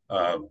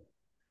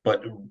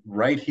 But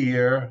right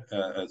here,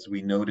 as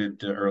we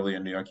noted earlier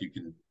in New York, you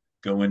can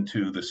go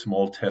into the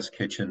small test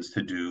kitchens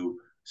to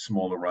do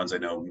smaller runs. I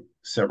know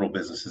several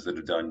businesses that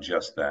have done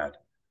just that.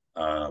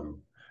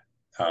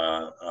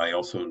 I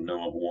also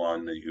know of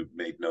one that you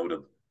made note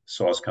of,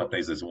 sauce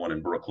companies. There's one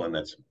in Brooklyn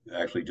that's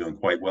actually doing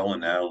quite well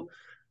and now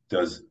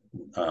does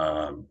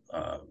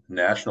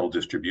national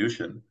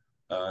distribution.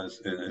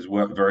 Is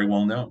very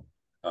well known.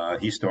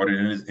 He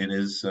started in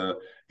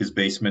his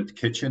basement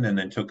kitchen and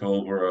then took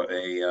over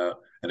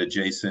an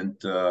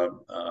adjacent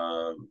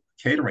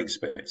catering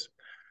space.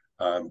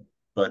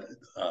 But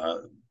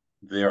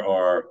there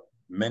are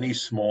many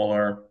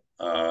smaller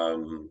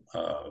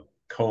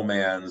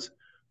co-mans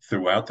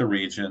throughout the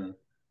region.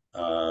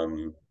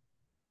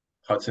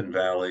 Hudson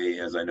Valley,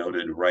 as I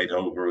noted, right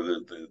over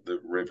the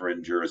river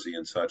in Jersey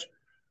and such,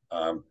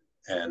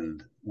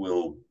 and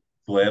will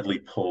gladly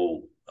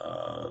pull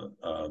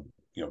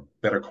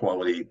better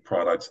quality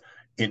products,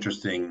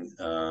 interesting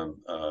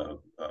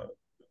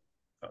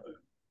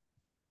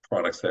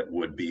products that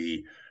would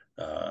be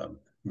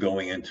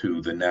going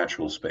into the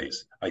natural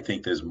space. I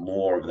think there's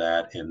more of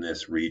that in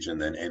this region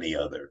than any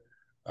other.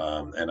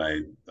 And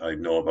I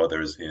know of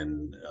others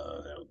in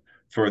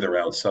further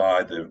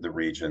outside the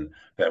region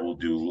that will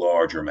do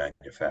larger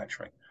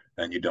manufacturing,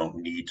 and you don't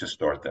need to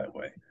start that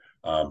way.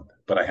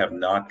 But I have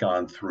not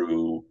gone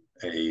through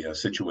a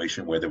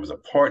situation where there was a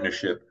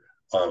partnership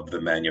of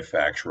the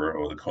manufacturer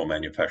or the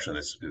co-manufacturer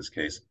in this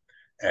case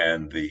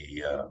and the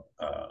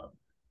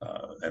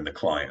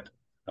client.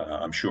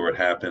 I'm sure it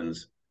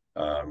happens.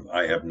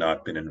 I have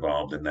not been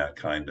involved in that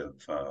kind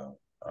of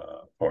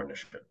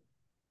partnership.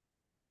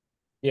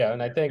 Yeah,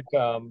 and I think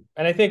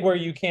where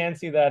you can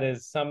see that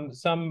is some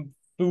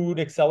food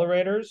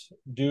accelerators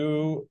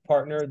do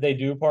partner.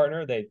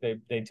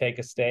 They take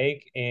a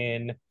stake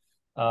in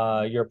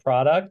your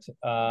product,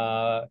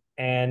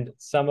 and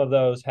some of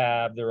those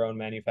have their own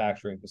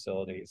manufacturing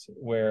facilities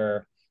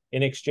where,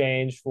 in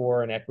exchange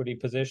for an equity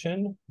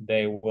position,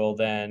 they will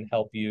then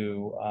help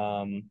you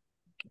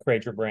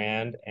create your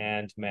brand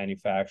and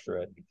manufacture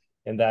it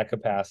in that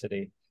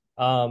capacity.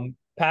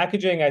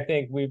 Packaging, I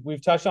think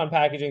we've touched on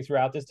packaging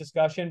throughout this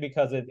discussion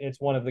because it's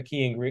one of the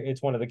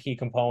key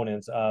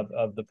components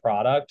of the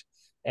product.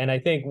 And I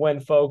think when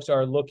folks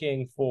are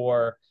looking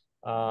for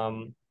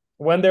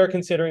when they're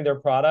considering their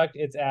product,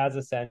 it's as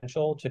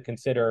essential to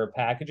consider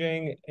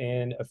packaging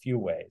in a few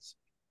ways.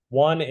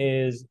 One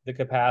is the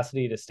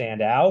capacity to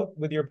stand out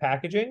with your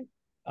packaging.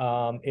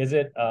 Is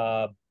it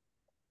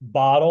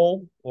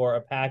bottle or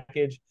a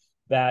package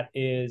that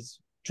is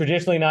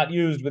traditionally not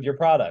used with your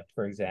product,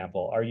 for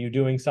example? Are you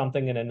doing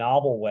something in a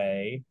novel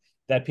way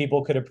that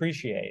people could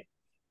appreciate?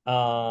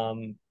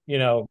 You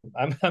know,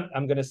 I'm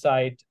going to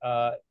cite,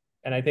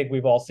 and I think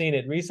we've all seen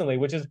it recently,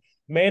 which has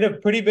made a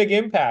pretty big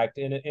impact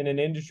in an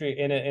industry,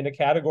 in a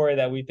category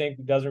that we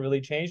think doesn't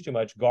really change too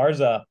much.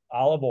 Garza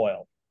olive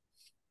oil,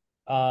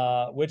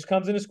 which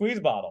comes in a squeeze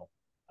bottle,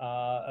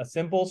 a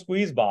simple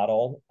squeeze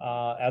bottle,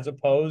 as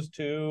opposed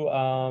to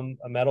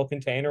a metal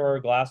container or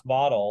a glass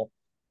bottle,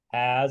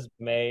 has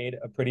made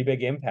a pretty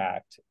big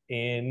impact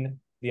in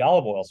the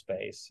olive oil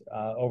space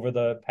over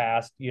the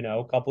past,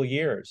 couple of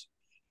years.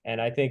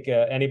 And I think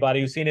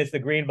anybody who's seen it's the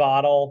green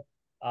bottle,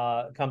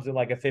 comes in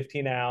like a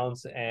 15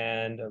 ounce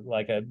and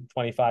like a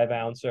 25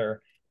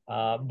 ouncer.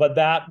 But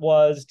that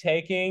was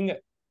taking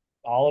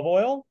olive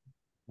oil,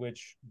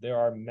 which there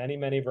are many,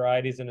 many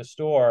varieties in a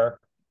store,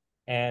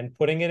 and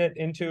putting it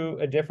into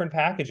a different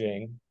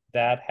packaging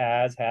that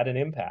has had an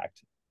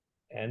impact.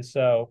 And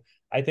so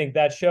I think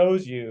that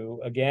shows you,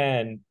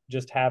 again,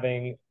 just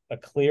having a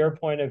clear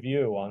point of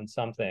view on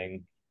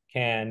something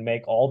can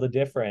make all the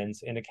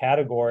difference in a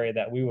category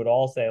that we would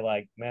all say,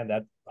 like, man,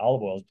 that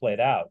olive oil is played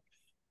out.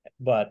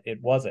 But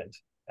it wasn't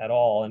at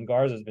all. And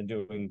Garza's been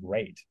doing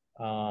great.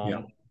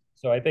 Yeah.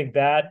 So I think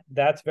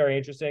that's very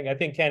interesting. I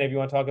think, Ken, if you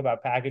want to talk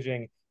about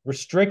packaging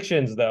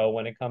restrictions, though,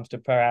 when it comes to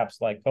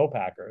perhaps like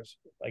co-packers,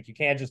 like you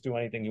can't just do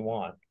anything you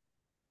want.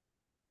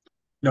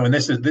 No, and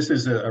this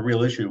is a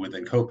real issue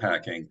within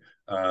co-packing.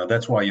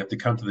 That's why you have to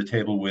come to the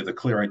table with a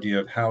clear idea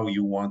of how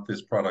you want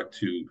this product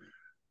to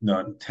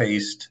not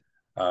taste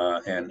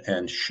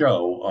and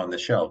show on the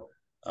shelf.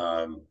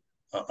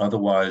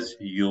 Otherwise,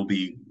 you'll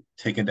be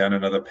taken down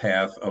another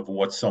path of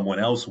what someone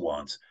else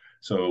wants.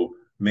 So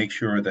make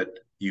sure that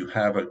you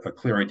have a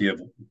clear idea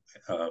of,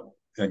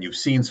 and you've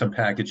seen some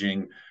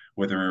packaging,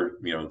 whether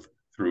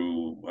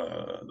through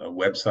a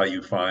website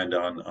you find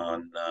on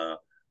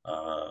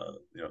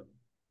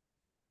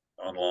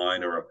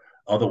online or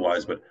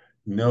otherwise, but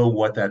know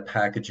what that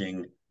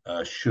packaging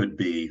should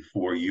be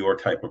for your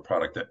type of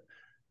product that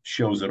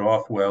shows it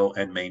off well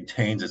and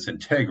maintains its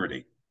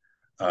integrity.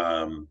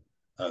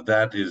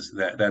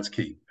 That's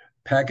key.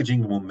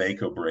 Packaging will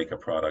make or break a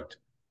product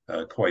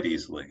quite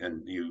easily.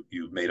 And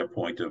you've made a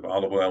point of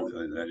olive oil.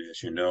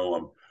 As you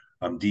know,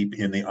 I'm deep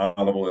in the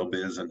olive oil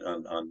biz and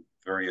on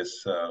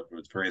various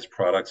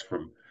products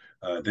from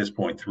at this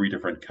point 4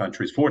 different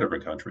countries,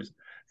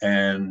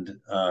 and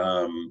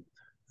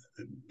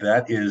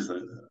that is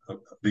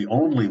the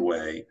only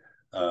way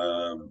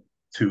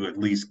to at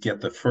least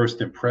get the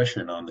first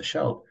impression on the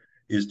shelf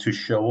is to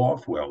show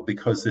off well,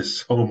 because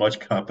there's so much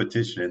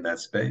competition in that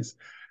space,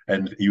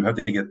 and you have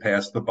to get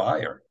past the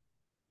buyer.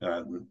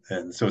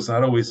 And so it's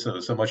not always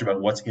so much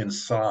about what's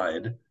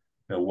inside,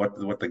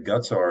 what the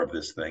guts are of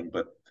this thing,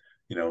 but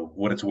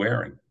what it's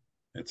wearing.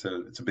 It's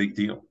a big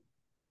deal.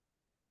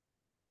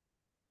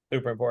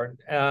 Super important.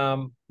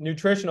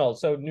 Nutritional.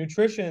 So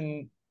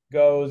nutrition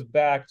goes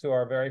back to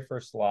our very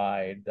first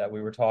slide that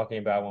we were talking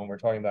about when we're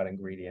talking about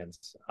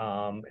ingredients.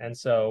 And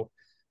so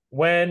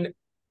when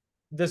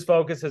this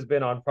focus has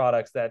been on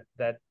products that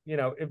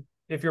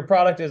if your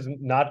product is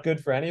not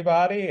good for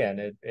anybody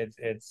and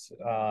it's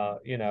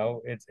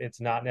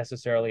not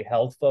necessarily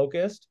health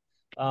focused,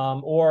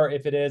 or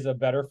if it is a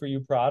better for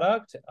you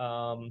product,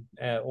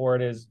 or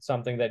it is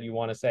something that you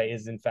want to say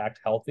is in fact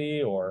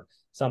healthy, or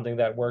something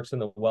that works in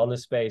the wellness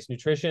space,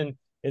 nutrition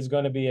is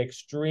going to be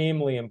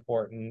extremely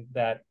important,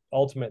 that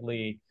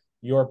ultimately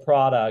your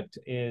product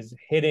is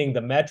hitting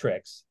the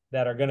metrics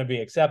that are going to be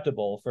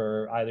acceptable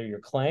for either your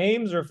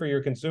claims or for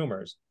your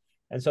consumers.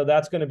 And so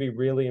that's going to be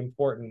really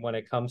important when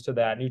it comes to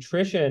that.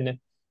 Nutrition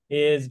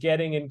is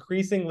getting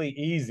increasingly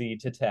easy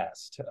to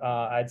test.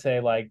 I'd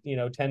say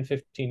 10,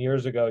 15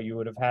 years ago, you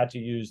would have had to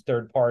use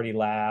third-party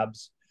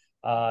labs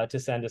to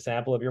send a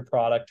sample of your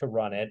product to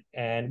run it,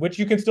 and which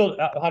you can still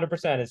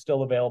 100% is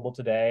still available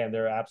today, and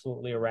they're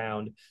absolutely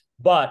around.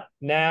 But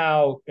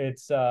now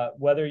it's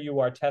whether you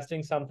are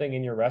testing something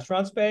in your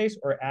restaurant space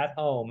or at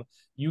home,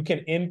 you can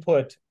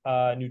input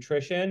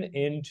nutrition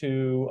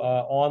into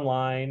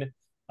online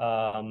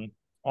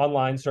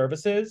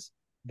services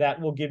that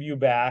will give you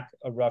back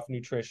a rough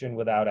nutrition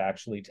without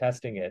actually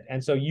testing it.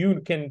 And so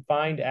you can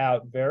find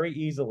out very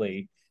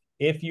easily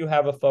if you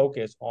have a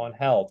focus on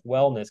health,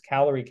 wellness,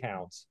 calorie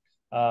counts,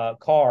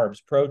 carbs,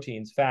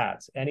 proteins,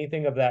 fats,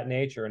 anything of that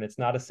nature, and it's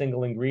not a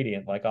single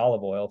ingredient like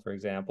olive oil, for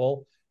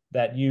example,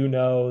 that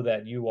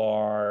that you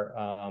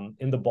are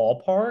in the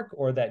ballpark,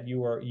 or that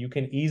you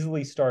can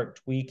easily start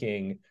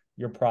tweaking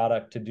your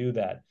product to do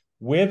that.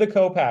 With a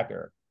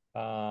co-packer,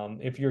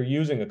 if you're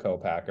using a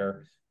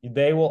co-packer,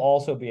 they will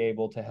also be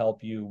able to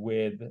help you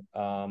with,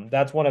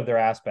 that's one of their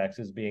aspects,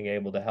 is being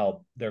able to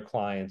help their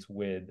clients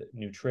with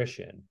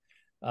nutrition.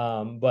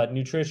 But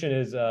nutrition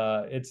is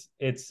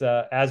it's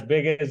as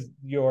big as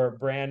your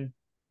brand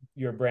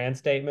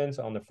statements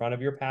on the front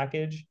of your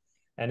package,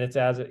 and it's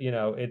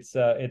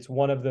it's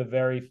one of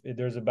the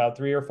there's about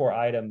 3 or 4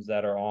 items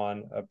that are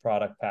on a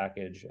product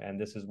package, and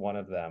this is one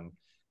of them.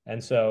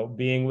 And so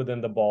being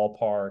within the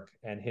ballpark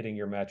and hitting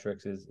your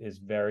metrics is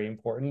very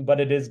important,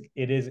 but it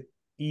is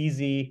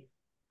easy.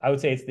 I would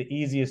say it's the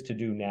easiest to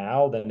do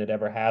now than it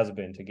ever has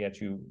been to get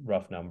you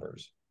rough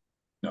numbers.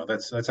 No,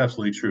 that's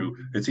absolutely true.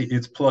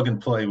 It's plug and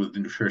play with the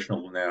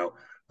nutritional now,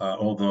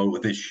 although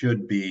this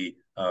should be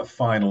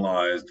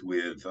finalized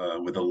with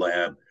a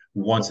lab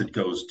once it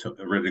goes to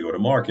ready to go to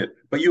market.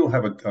 But you'll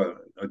have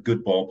a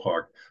good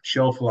ballpark.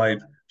 Shelf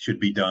life should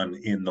be done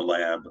in the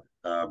lab.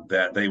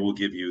 That they will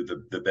give you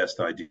the best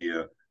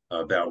idea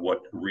about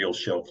what real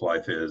shelf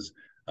life is,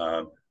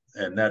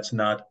 and that's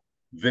not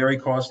very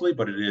costly,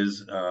 but it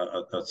is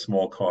a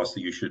small cost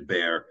that you should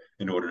bear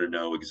in order to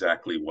know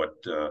exactly what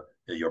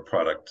your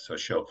product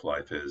shelf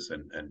life is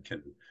and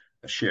can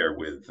share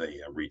with a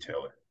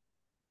retailer.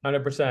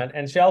 100%.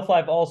 And shelf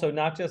life also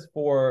not just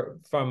from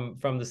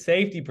the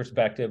safety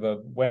perspective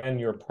of when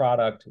your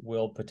product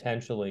will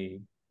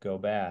potentially go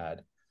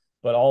bad,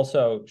 but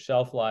also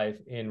shelf life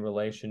in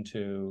relation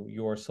to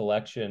your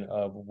selection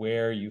of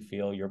where you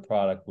feel your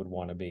product would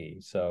want to be.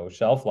 So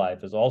shelf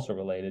life is also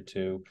related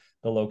to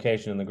the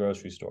location in the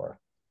grocery store.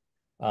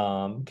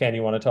 Ken,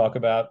 you want to talk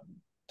about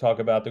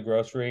the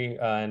grocery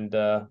and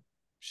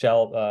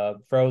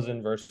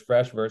frozen versus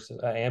fresh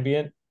versus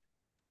ambient?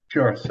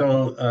 Sure.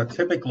 So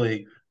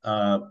typically,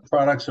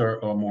 products are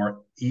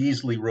more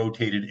easily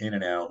rotated in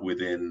and out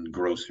within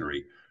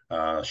grocery.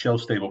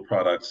 Shelf stable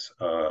products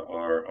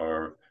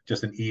are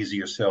just an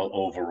easier sell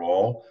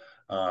overall.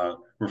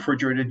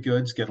 Refrigerated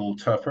goods get a little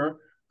tougher.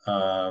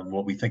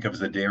 What we think of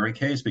as a dairy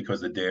case,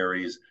 because the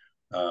dairies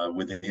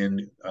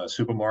within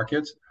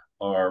supermarkets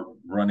are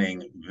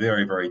running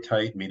very, very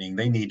tight, meaning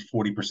they need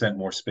 40%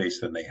 more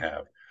space than they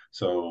have.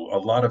 So a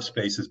lot of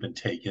space has been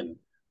taken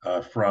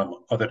from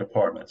other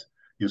departments.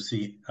 You'll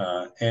see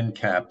end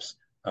caps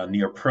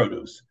near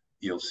produce.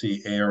 You'll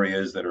see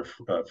areas that are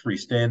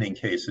freestanding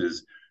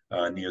cases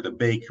near the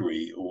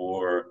bakery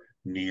or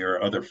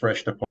near other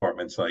fresh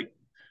departments like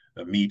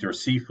meat or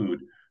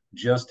seafood,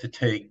 just to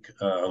take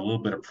a little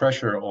bit of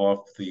pressure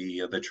off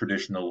the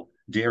traditional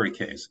dairy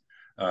case.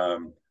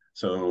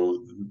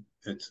 So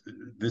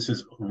this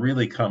has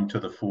really come to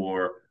the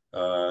fore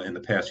in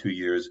the past few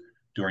years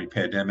during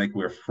pandemic,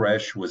 where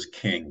fresh was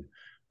king.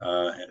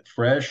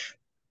 Fresh,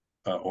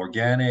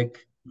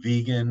 organic,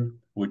 vegan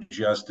would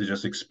just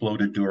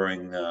exploded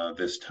during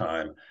this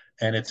time,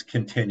 and it's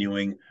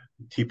continuing.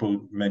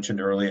 Teepoo mentioned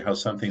earlier how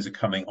some things are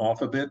coming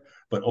off a bit,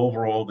 but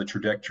overall the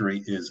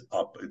trajectory is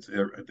up.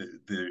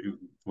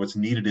 What's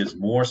needed is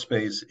more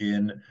space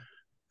in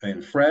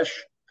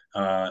fresh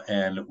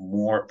and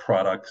more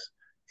products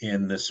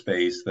in the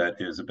space that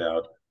is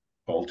about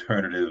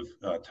alternative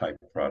type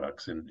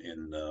products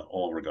in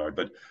all regard.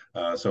 But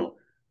so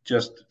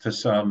just to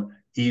sum,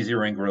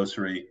 easier in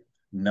grocery,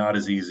 not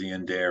as easy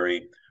in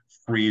dairy.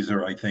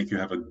 Freezer, I think you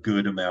have a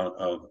good amount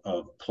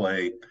of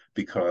play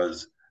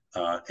because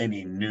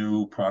any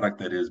new product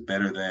that is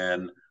better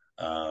than,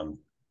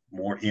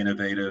 more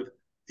innovative,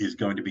 is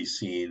going to be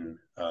seen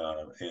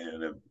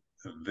in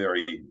a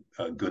very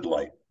good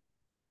light.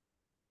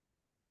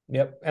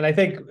 Yep. And I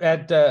think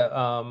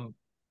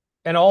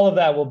and all of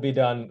that will be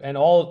done, and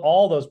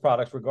all those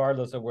products,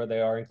 regardless of where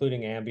they are,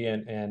 including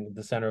ambient and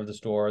the center of the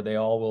store, they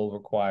all will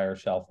require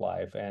shelf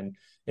life. And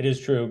it is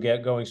true,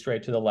 going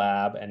straight to the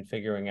lab and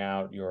figuring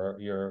out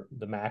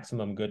the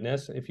maximum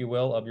goodness, if you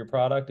will, of your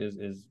product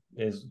is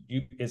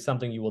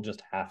something you will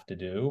just have to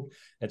do.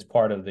 It's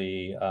part of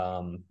the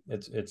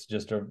it's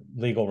just a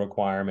legal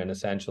requirement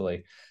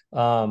essentially.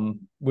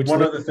 Which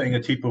one other thing,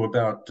 Atipo,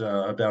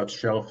 about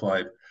shelf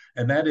life,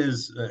 and that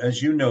is,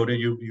 as you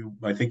noted,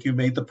 I think you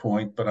made the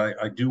point, but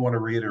I do want to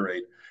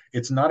reiterate,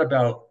 it's not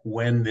about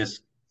when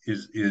this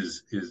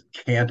is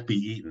can't be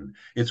eaten.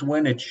 It's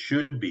when it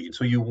should be.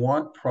 So you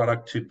want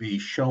product to be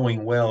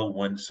showing well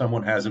when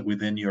someone has it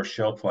within your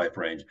shelf life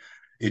range.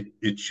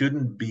 It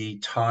shouldn't be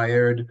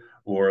tired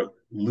or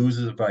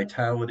loses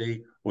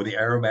vitality or the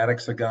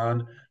aromatics are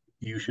gone.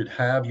 You should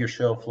have your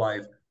shelf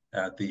life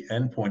at the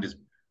end point is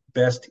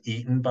best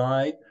eaten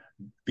by,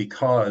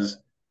 because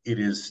it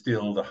is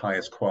still the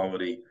highest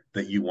quality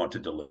that you want to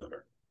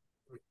deliver.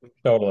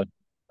 Totally,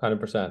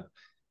 100%.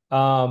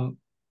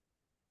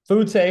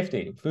 Food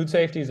safety. Food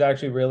safety is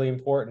actually really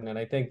important. And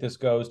I think this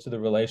goes to the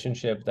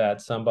relationship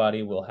that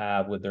somebody will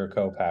have with their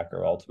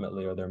co-packer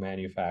ultimately, or their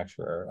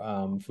manufacturer.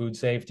 Food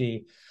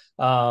safety,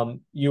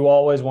 you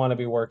always want to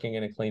be working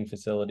in a clean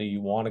facility.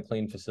 You want a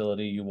clean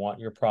facility. You want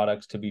your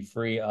products to be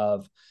free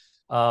of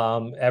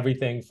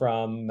everything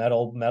from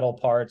metal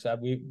parts.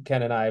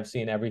 Ken and I have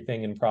seen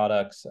everything in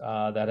products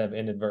that have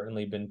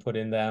inadvertently been put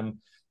in them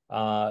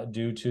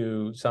due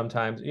to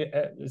sometimes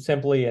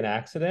simply an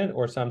accident,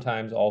 or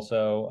sometimes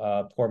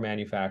also poor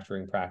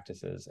manufacturing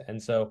practices.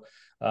 And so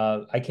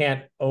I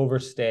can't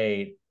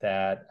overstate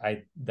that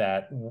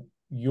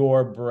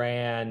your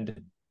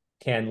brand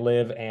can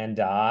live and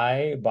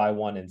die by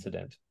one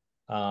incident.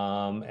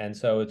 And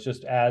so it's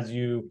just as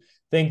you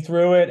think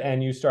through it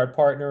and you start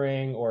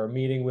partnering or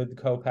meeting with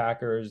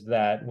co-packers,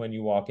 that when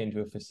you walk into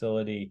a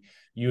facility,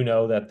 you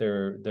know that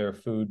their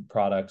food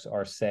products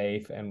are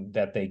safe and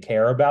that they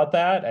care about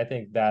that. I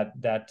think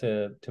that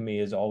to me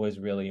is always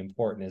really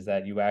important, is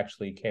that you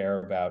actually care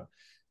about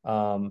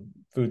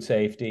food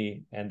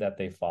safety and that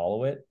they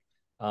follow it.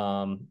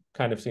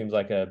 Kind of seems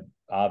like a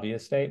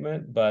obvious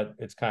statement, but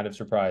it's kind of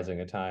surprising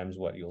at times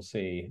what you'll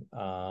see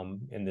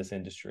in this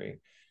industry.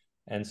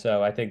 And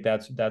so I think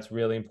that's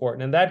really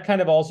important. And that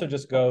kind of also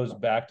just goes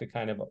back to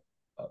kind of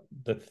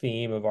the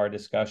theme of our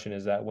discussion,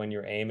 is that when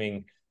you're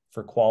aiming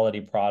for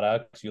quality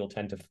products, you'll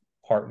tend to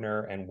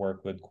partner and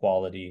work with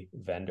quality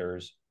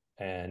vendors.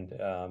 And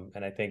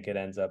I think it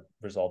ends up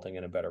resulting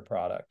in a better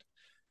product.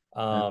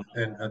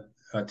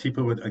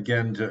 Teepoo,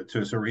 again, to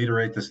sort of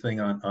reiterate this thing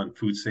on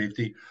food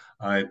safety,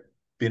 I've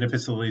been in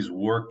facilities,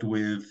 worked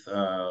with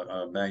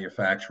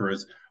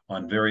manufacturers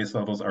on various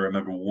levels. I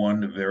remember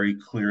one very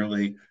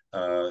clearly.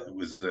 It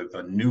was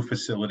a new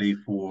facility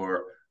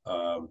for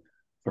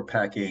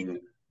packing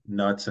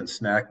nuts and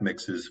snack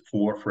mixes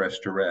for Fresh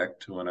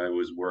Direct when I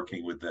was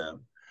working with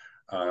them.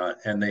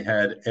 And they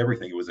had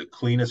everything. It was the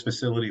cleanest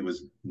facility. It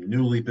was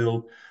newly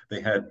built.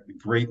 They had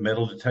great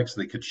metal detectors.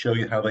 They could show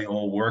you how they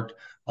all worked.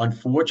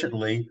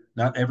 Unfortunately,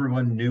 not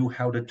everyone knew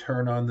how to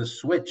turn on the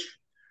switch.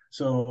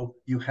 So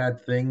you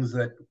had things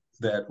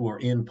that were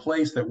in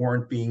place that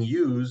weren't being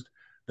used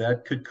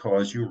that could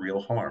cause you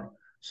real harm.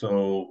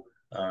 So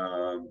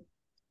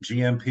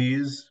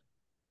GMPs,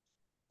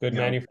 Good big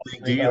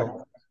manufacturing.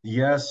 deal.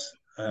 Yes,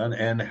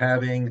 and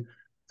having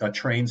a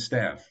trained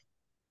staff.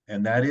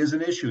 And that is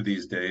an issue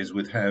these days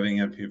with having,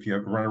 if you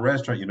run a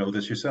restaurant, you know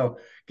this yourself,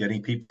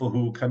 getting people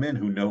who come in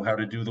who know how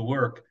to do the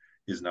work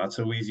is not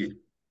so easy.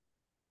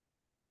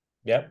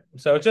 Yep.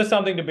 So it's just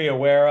something to be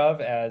aware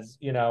of, as,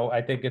 you know,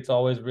 I think it's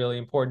always really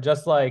important.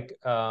 Just like,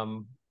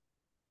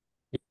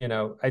 you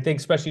know, I think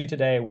especially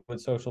today with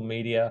social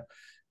media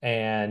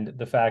and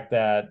the fact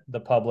that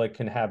the public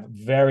can have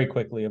very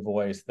quickly a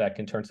voice that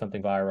can turn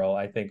something viral,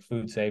 I think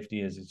food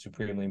safety is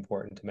supremely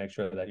important to make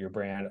sure that your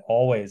brand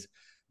always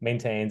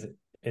maintains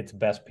its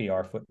best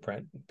PR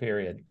footprint,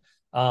 period.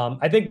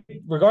 I think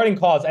regarding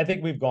cause, I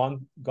think we've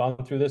gone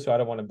through this, so I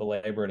don't want to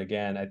belabor it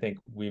again. I think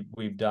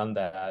we've done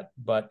that,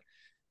 but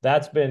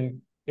that's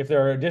been, if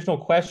there are additional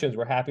questions,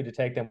 we're happy to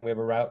take them. We have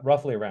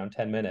roughly around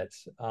 10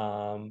 minutes.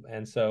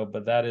 And so,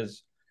 but that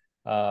is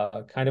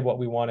kind of what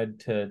we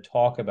wanted to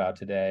talk about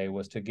today,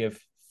 was to give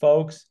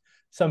folks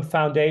some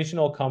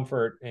foundational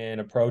comfort in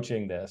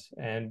approaching this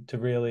and to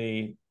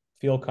really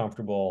feel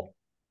comfortable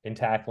in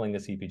tackling a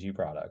CPG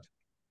product,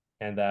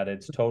 and that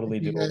it's totally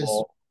You guys,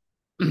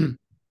 doable.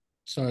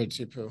 sorry,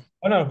 Teepoo.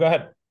 Oh, no, go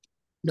ahead.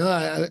 No,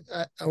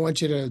 I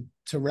want you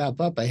to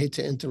wrap up. I hate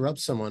to interrupt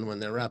someone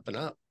when they're wrapping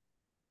up.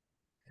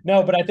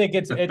 No, but I think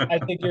I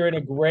think you're in a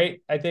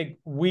great, I think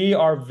we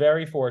are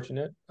very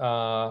fortunate.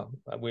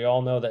 We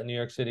all know that New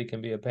York City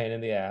can be a pain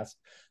in the ass.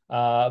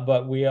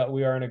 But we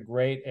are in a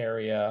great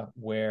area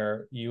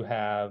where you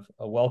have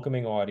a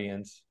welcoming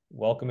audience,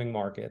 welcoming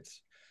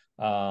markets,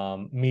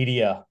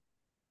 media,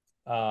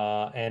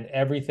 and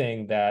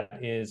everything that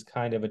is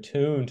kind of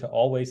attuned to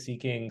always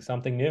seeking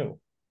something new,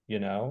 you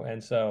know?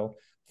 And so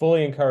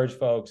fully encourage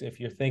folks, if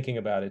you're thinking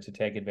about it, to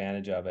take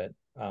advantage of it,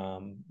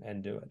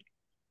 and do it.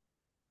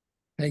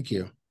 Thank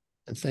you.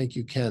 And thank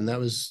you, Ken. That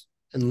was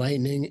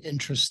enlightening,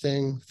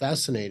 interesting,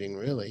 fascinating,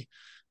 really.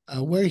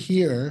 We're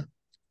here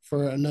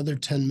for another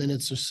 10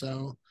 minutes or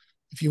so.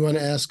 If you want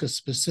to ask a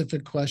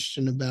specific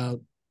question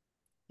about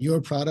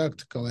your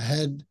product, go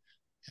ahead.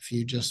 If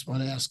you just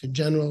want to ask a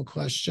general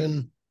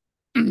question,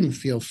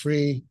 feel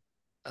free.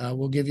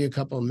 We'll give you a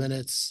couple of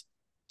minutes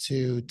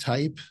to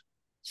type,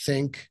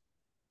 think,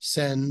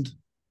 send,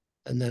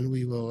 and then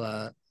we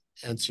will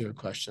answer your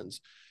questions.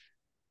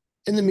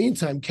 In the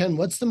meantime, Ken,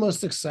 what's the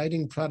most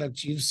exciting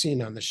product you've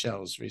seen on the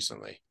shelves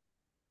recently?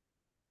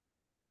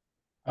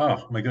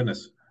 Oh, my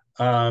goodness.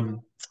 I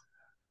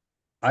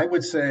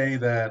would say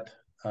that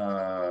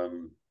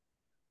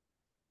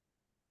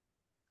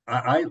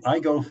I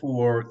go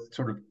for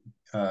sort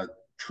of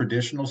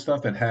traditional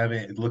stuff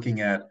and looking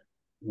at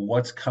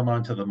what's come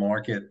onto the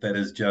market that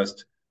is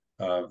just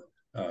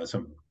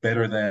some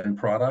better than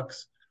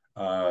products.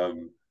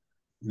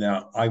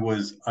 Now, I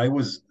was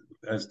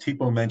as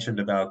Teepoo mentioned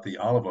about the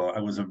olive oil,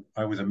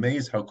 I was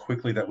amazed how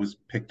quickly that was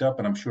picked up,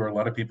 and I'm sure a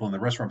lot of people in the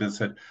restaurant business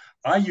said,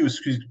 "I use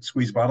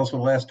squeeze bottles for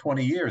the last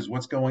 20 years.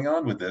 What's going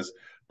on with this?"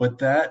 But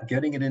that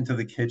getting it into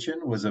the kitchen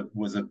was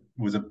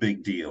a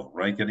big deal,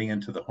 right? Getting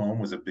into the home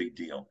was a big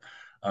deal.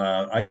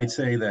 I'd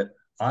say that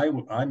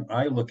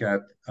I look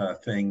at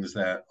things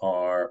that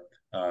are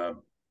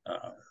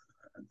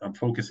I'm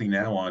focusing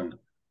now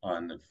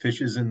on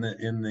fishes in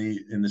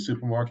the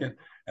supermarket,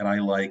 and I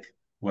like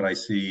what I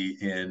see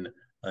in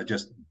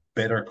just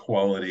better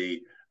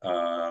quality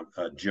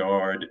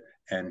jarred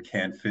and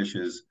canned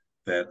fishes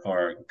that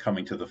are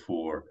coming to the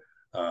fore.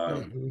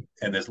 And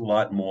there's a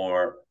lot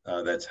more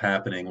that's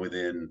happening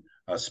within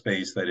a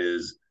space that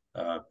is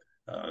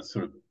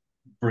sort of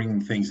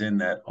bringing things in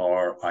that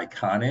are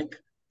iconic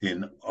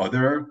in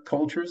other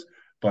cultures,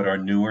 but are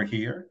newer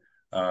here.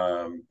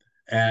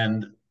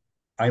 And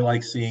I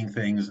like seeing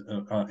things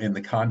in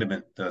the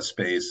condiment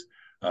space,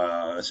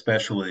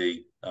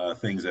 especially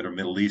things that are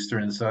Middle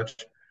Eastern and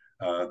such,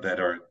 that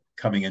are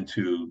coming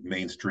into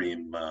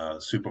mainstream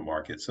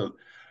supermarkets. So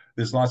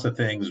there's lots of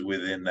things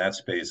within that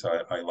space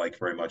I like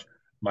very much.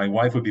 My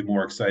wife would be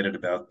more excited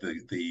about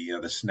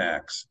the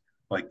snacks,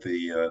 like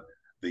the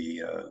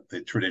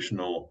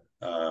traditional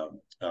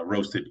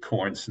roasted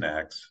corn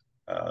snacks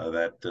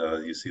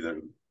that you see that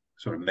are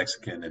sort of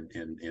Mexican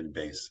in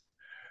base.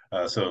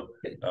 So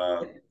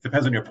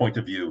depends on your point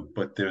of view,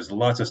 but there's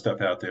lots of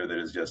stuff out there that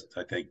is just,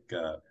 I think,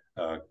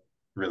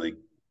 really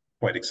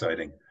quite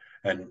exciting.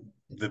 And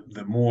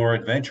the more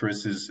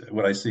adventurous is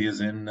what I see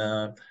is in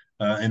the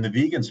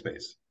vegan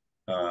space.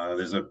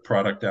 There's a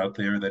product out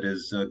there that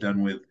is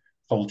done with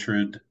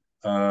cultured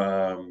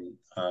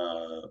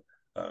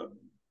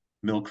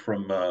milk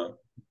from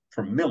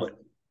millet,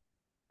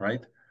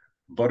 right?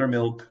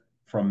 Buttermilk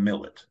from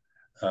millet,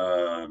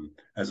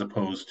 as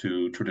opposed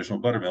to traditional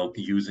buttermilk,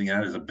 using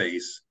that as a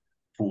base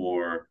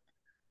for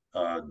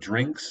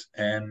drinks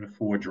and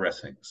for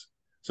dressings.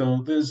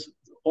 So there's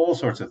all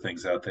sorts of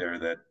things out there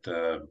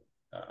that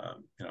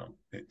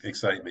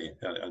excite me.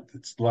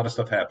 It's a lot of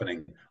stuff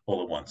happening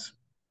all at once.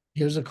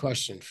 Here's a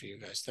question for you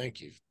guys.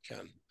 Thank you,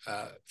 Ken.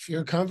 For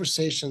your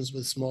conversations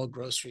with small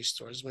grocery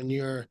stores, when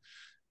you're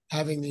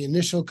having the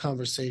initial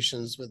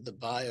conversations with the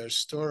buyer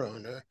store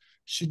owner,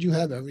 should you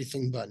have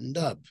everything buttoned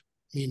up,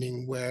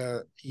 meaning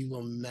where you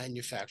will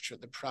manufacture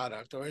the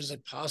product, or is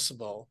it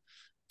possible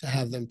to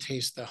have them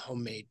taste the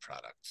homemade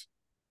product?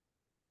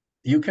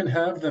 You can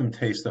have them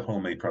taste the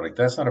homemade product.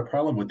 That's not a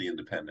problem with the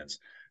independents.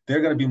 They're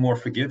going to be more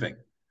forgiving.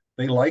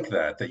 They like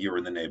that you're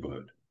in the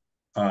neighborhood.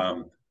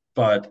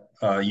 But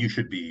you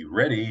should be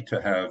ready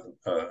to have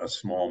a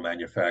small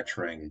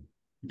manufacturing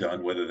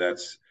done, whether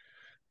that's,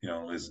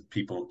 as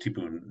Teepoo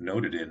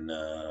noted, in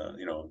a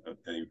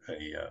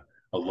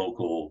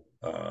local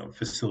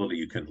facility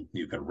you can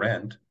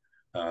rent.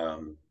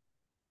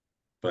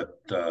 But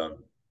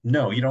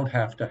no, you don't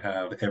have to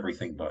have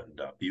everything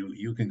buttoned up.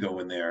 You can go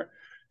in there,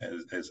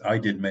 as I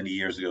did many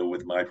years ago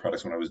with my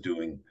products when I was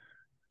doing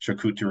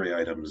charcuterie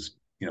items,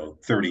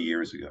 30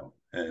 years ago,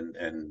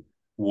 and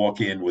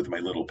walk in with my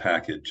little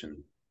package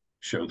and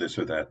show this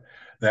or that.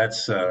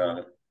 That's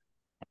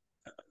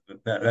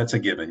that's a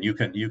given. You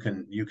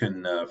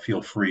can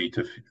feel free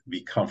to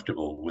be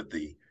comfortable with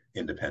the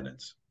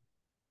independence.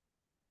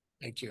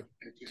 Thank you.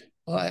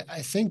 Well,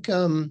 I think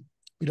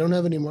we don't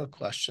have any more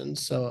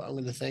questions, so I'm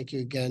going to thank you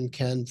again,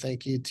 Ken.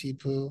 Thank you,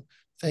 Teepoo.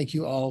 Thank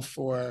you all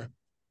for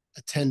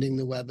attending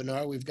the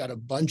webinar. We've got a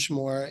bunch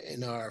more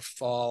in our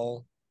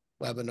fall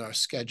webinar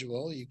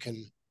schedule. You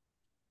can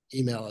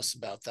email us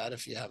about that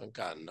if you haven't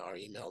gotten our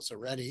emails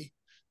already.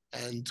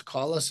 And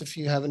call us if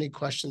you have any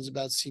questions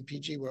about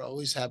CPG. We're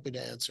always happy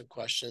to answer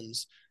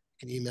questions.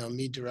 You can email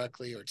me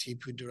directly or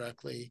Teepoo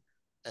directly.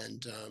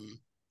 And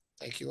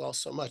thank you all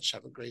so much.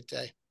 Have a great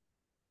day.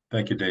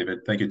 Thank you, David.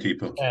 Thank you,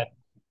 Teepoo.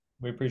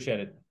 We appreciate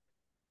it.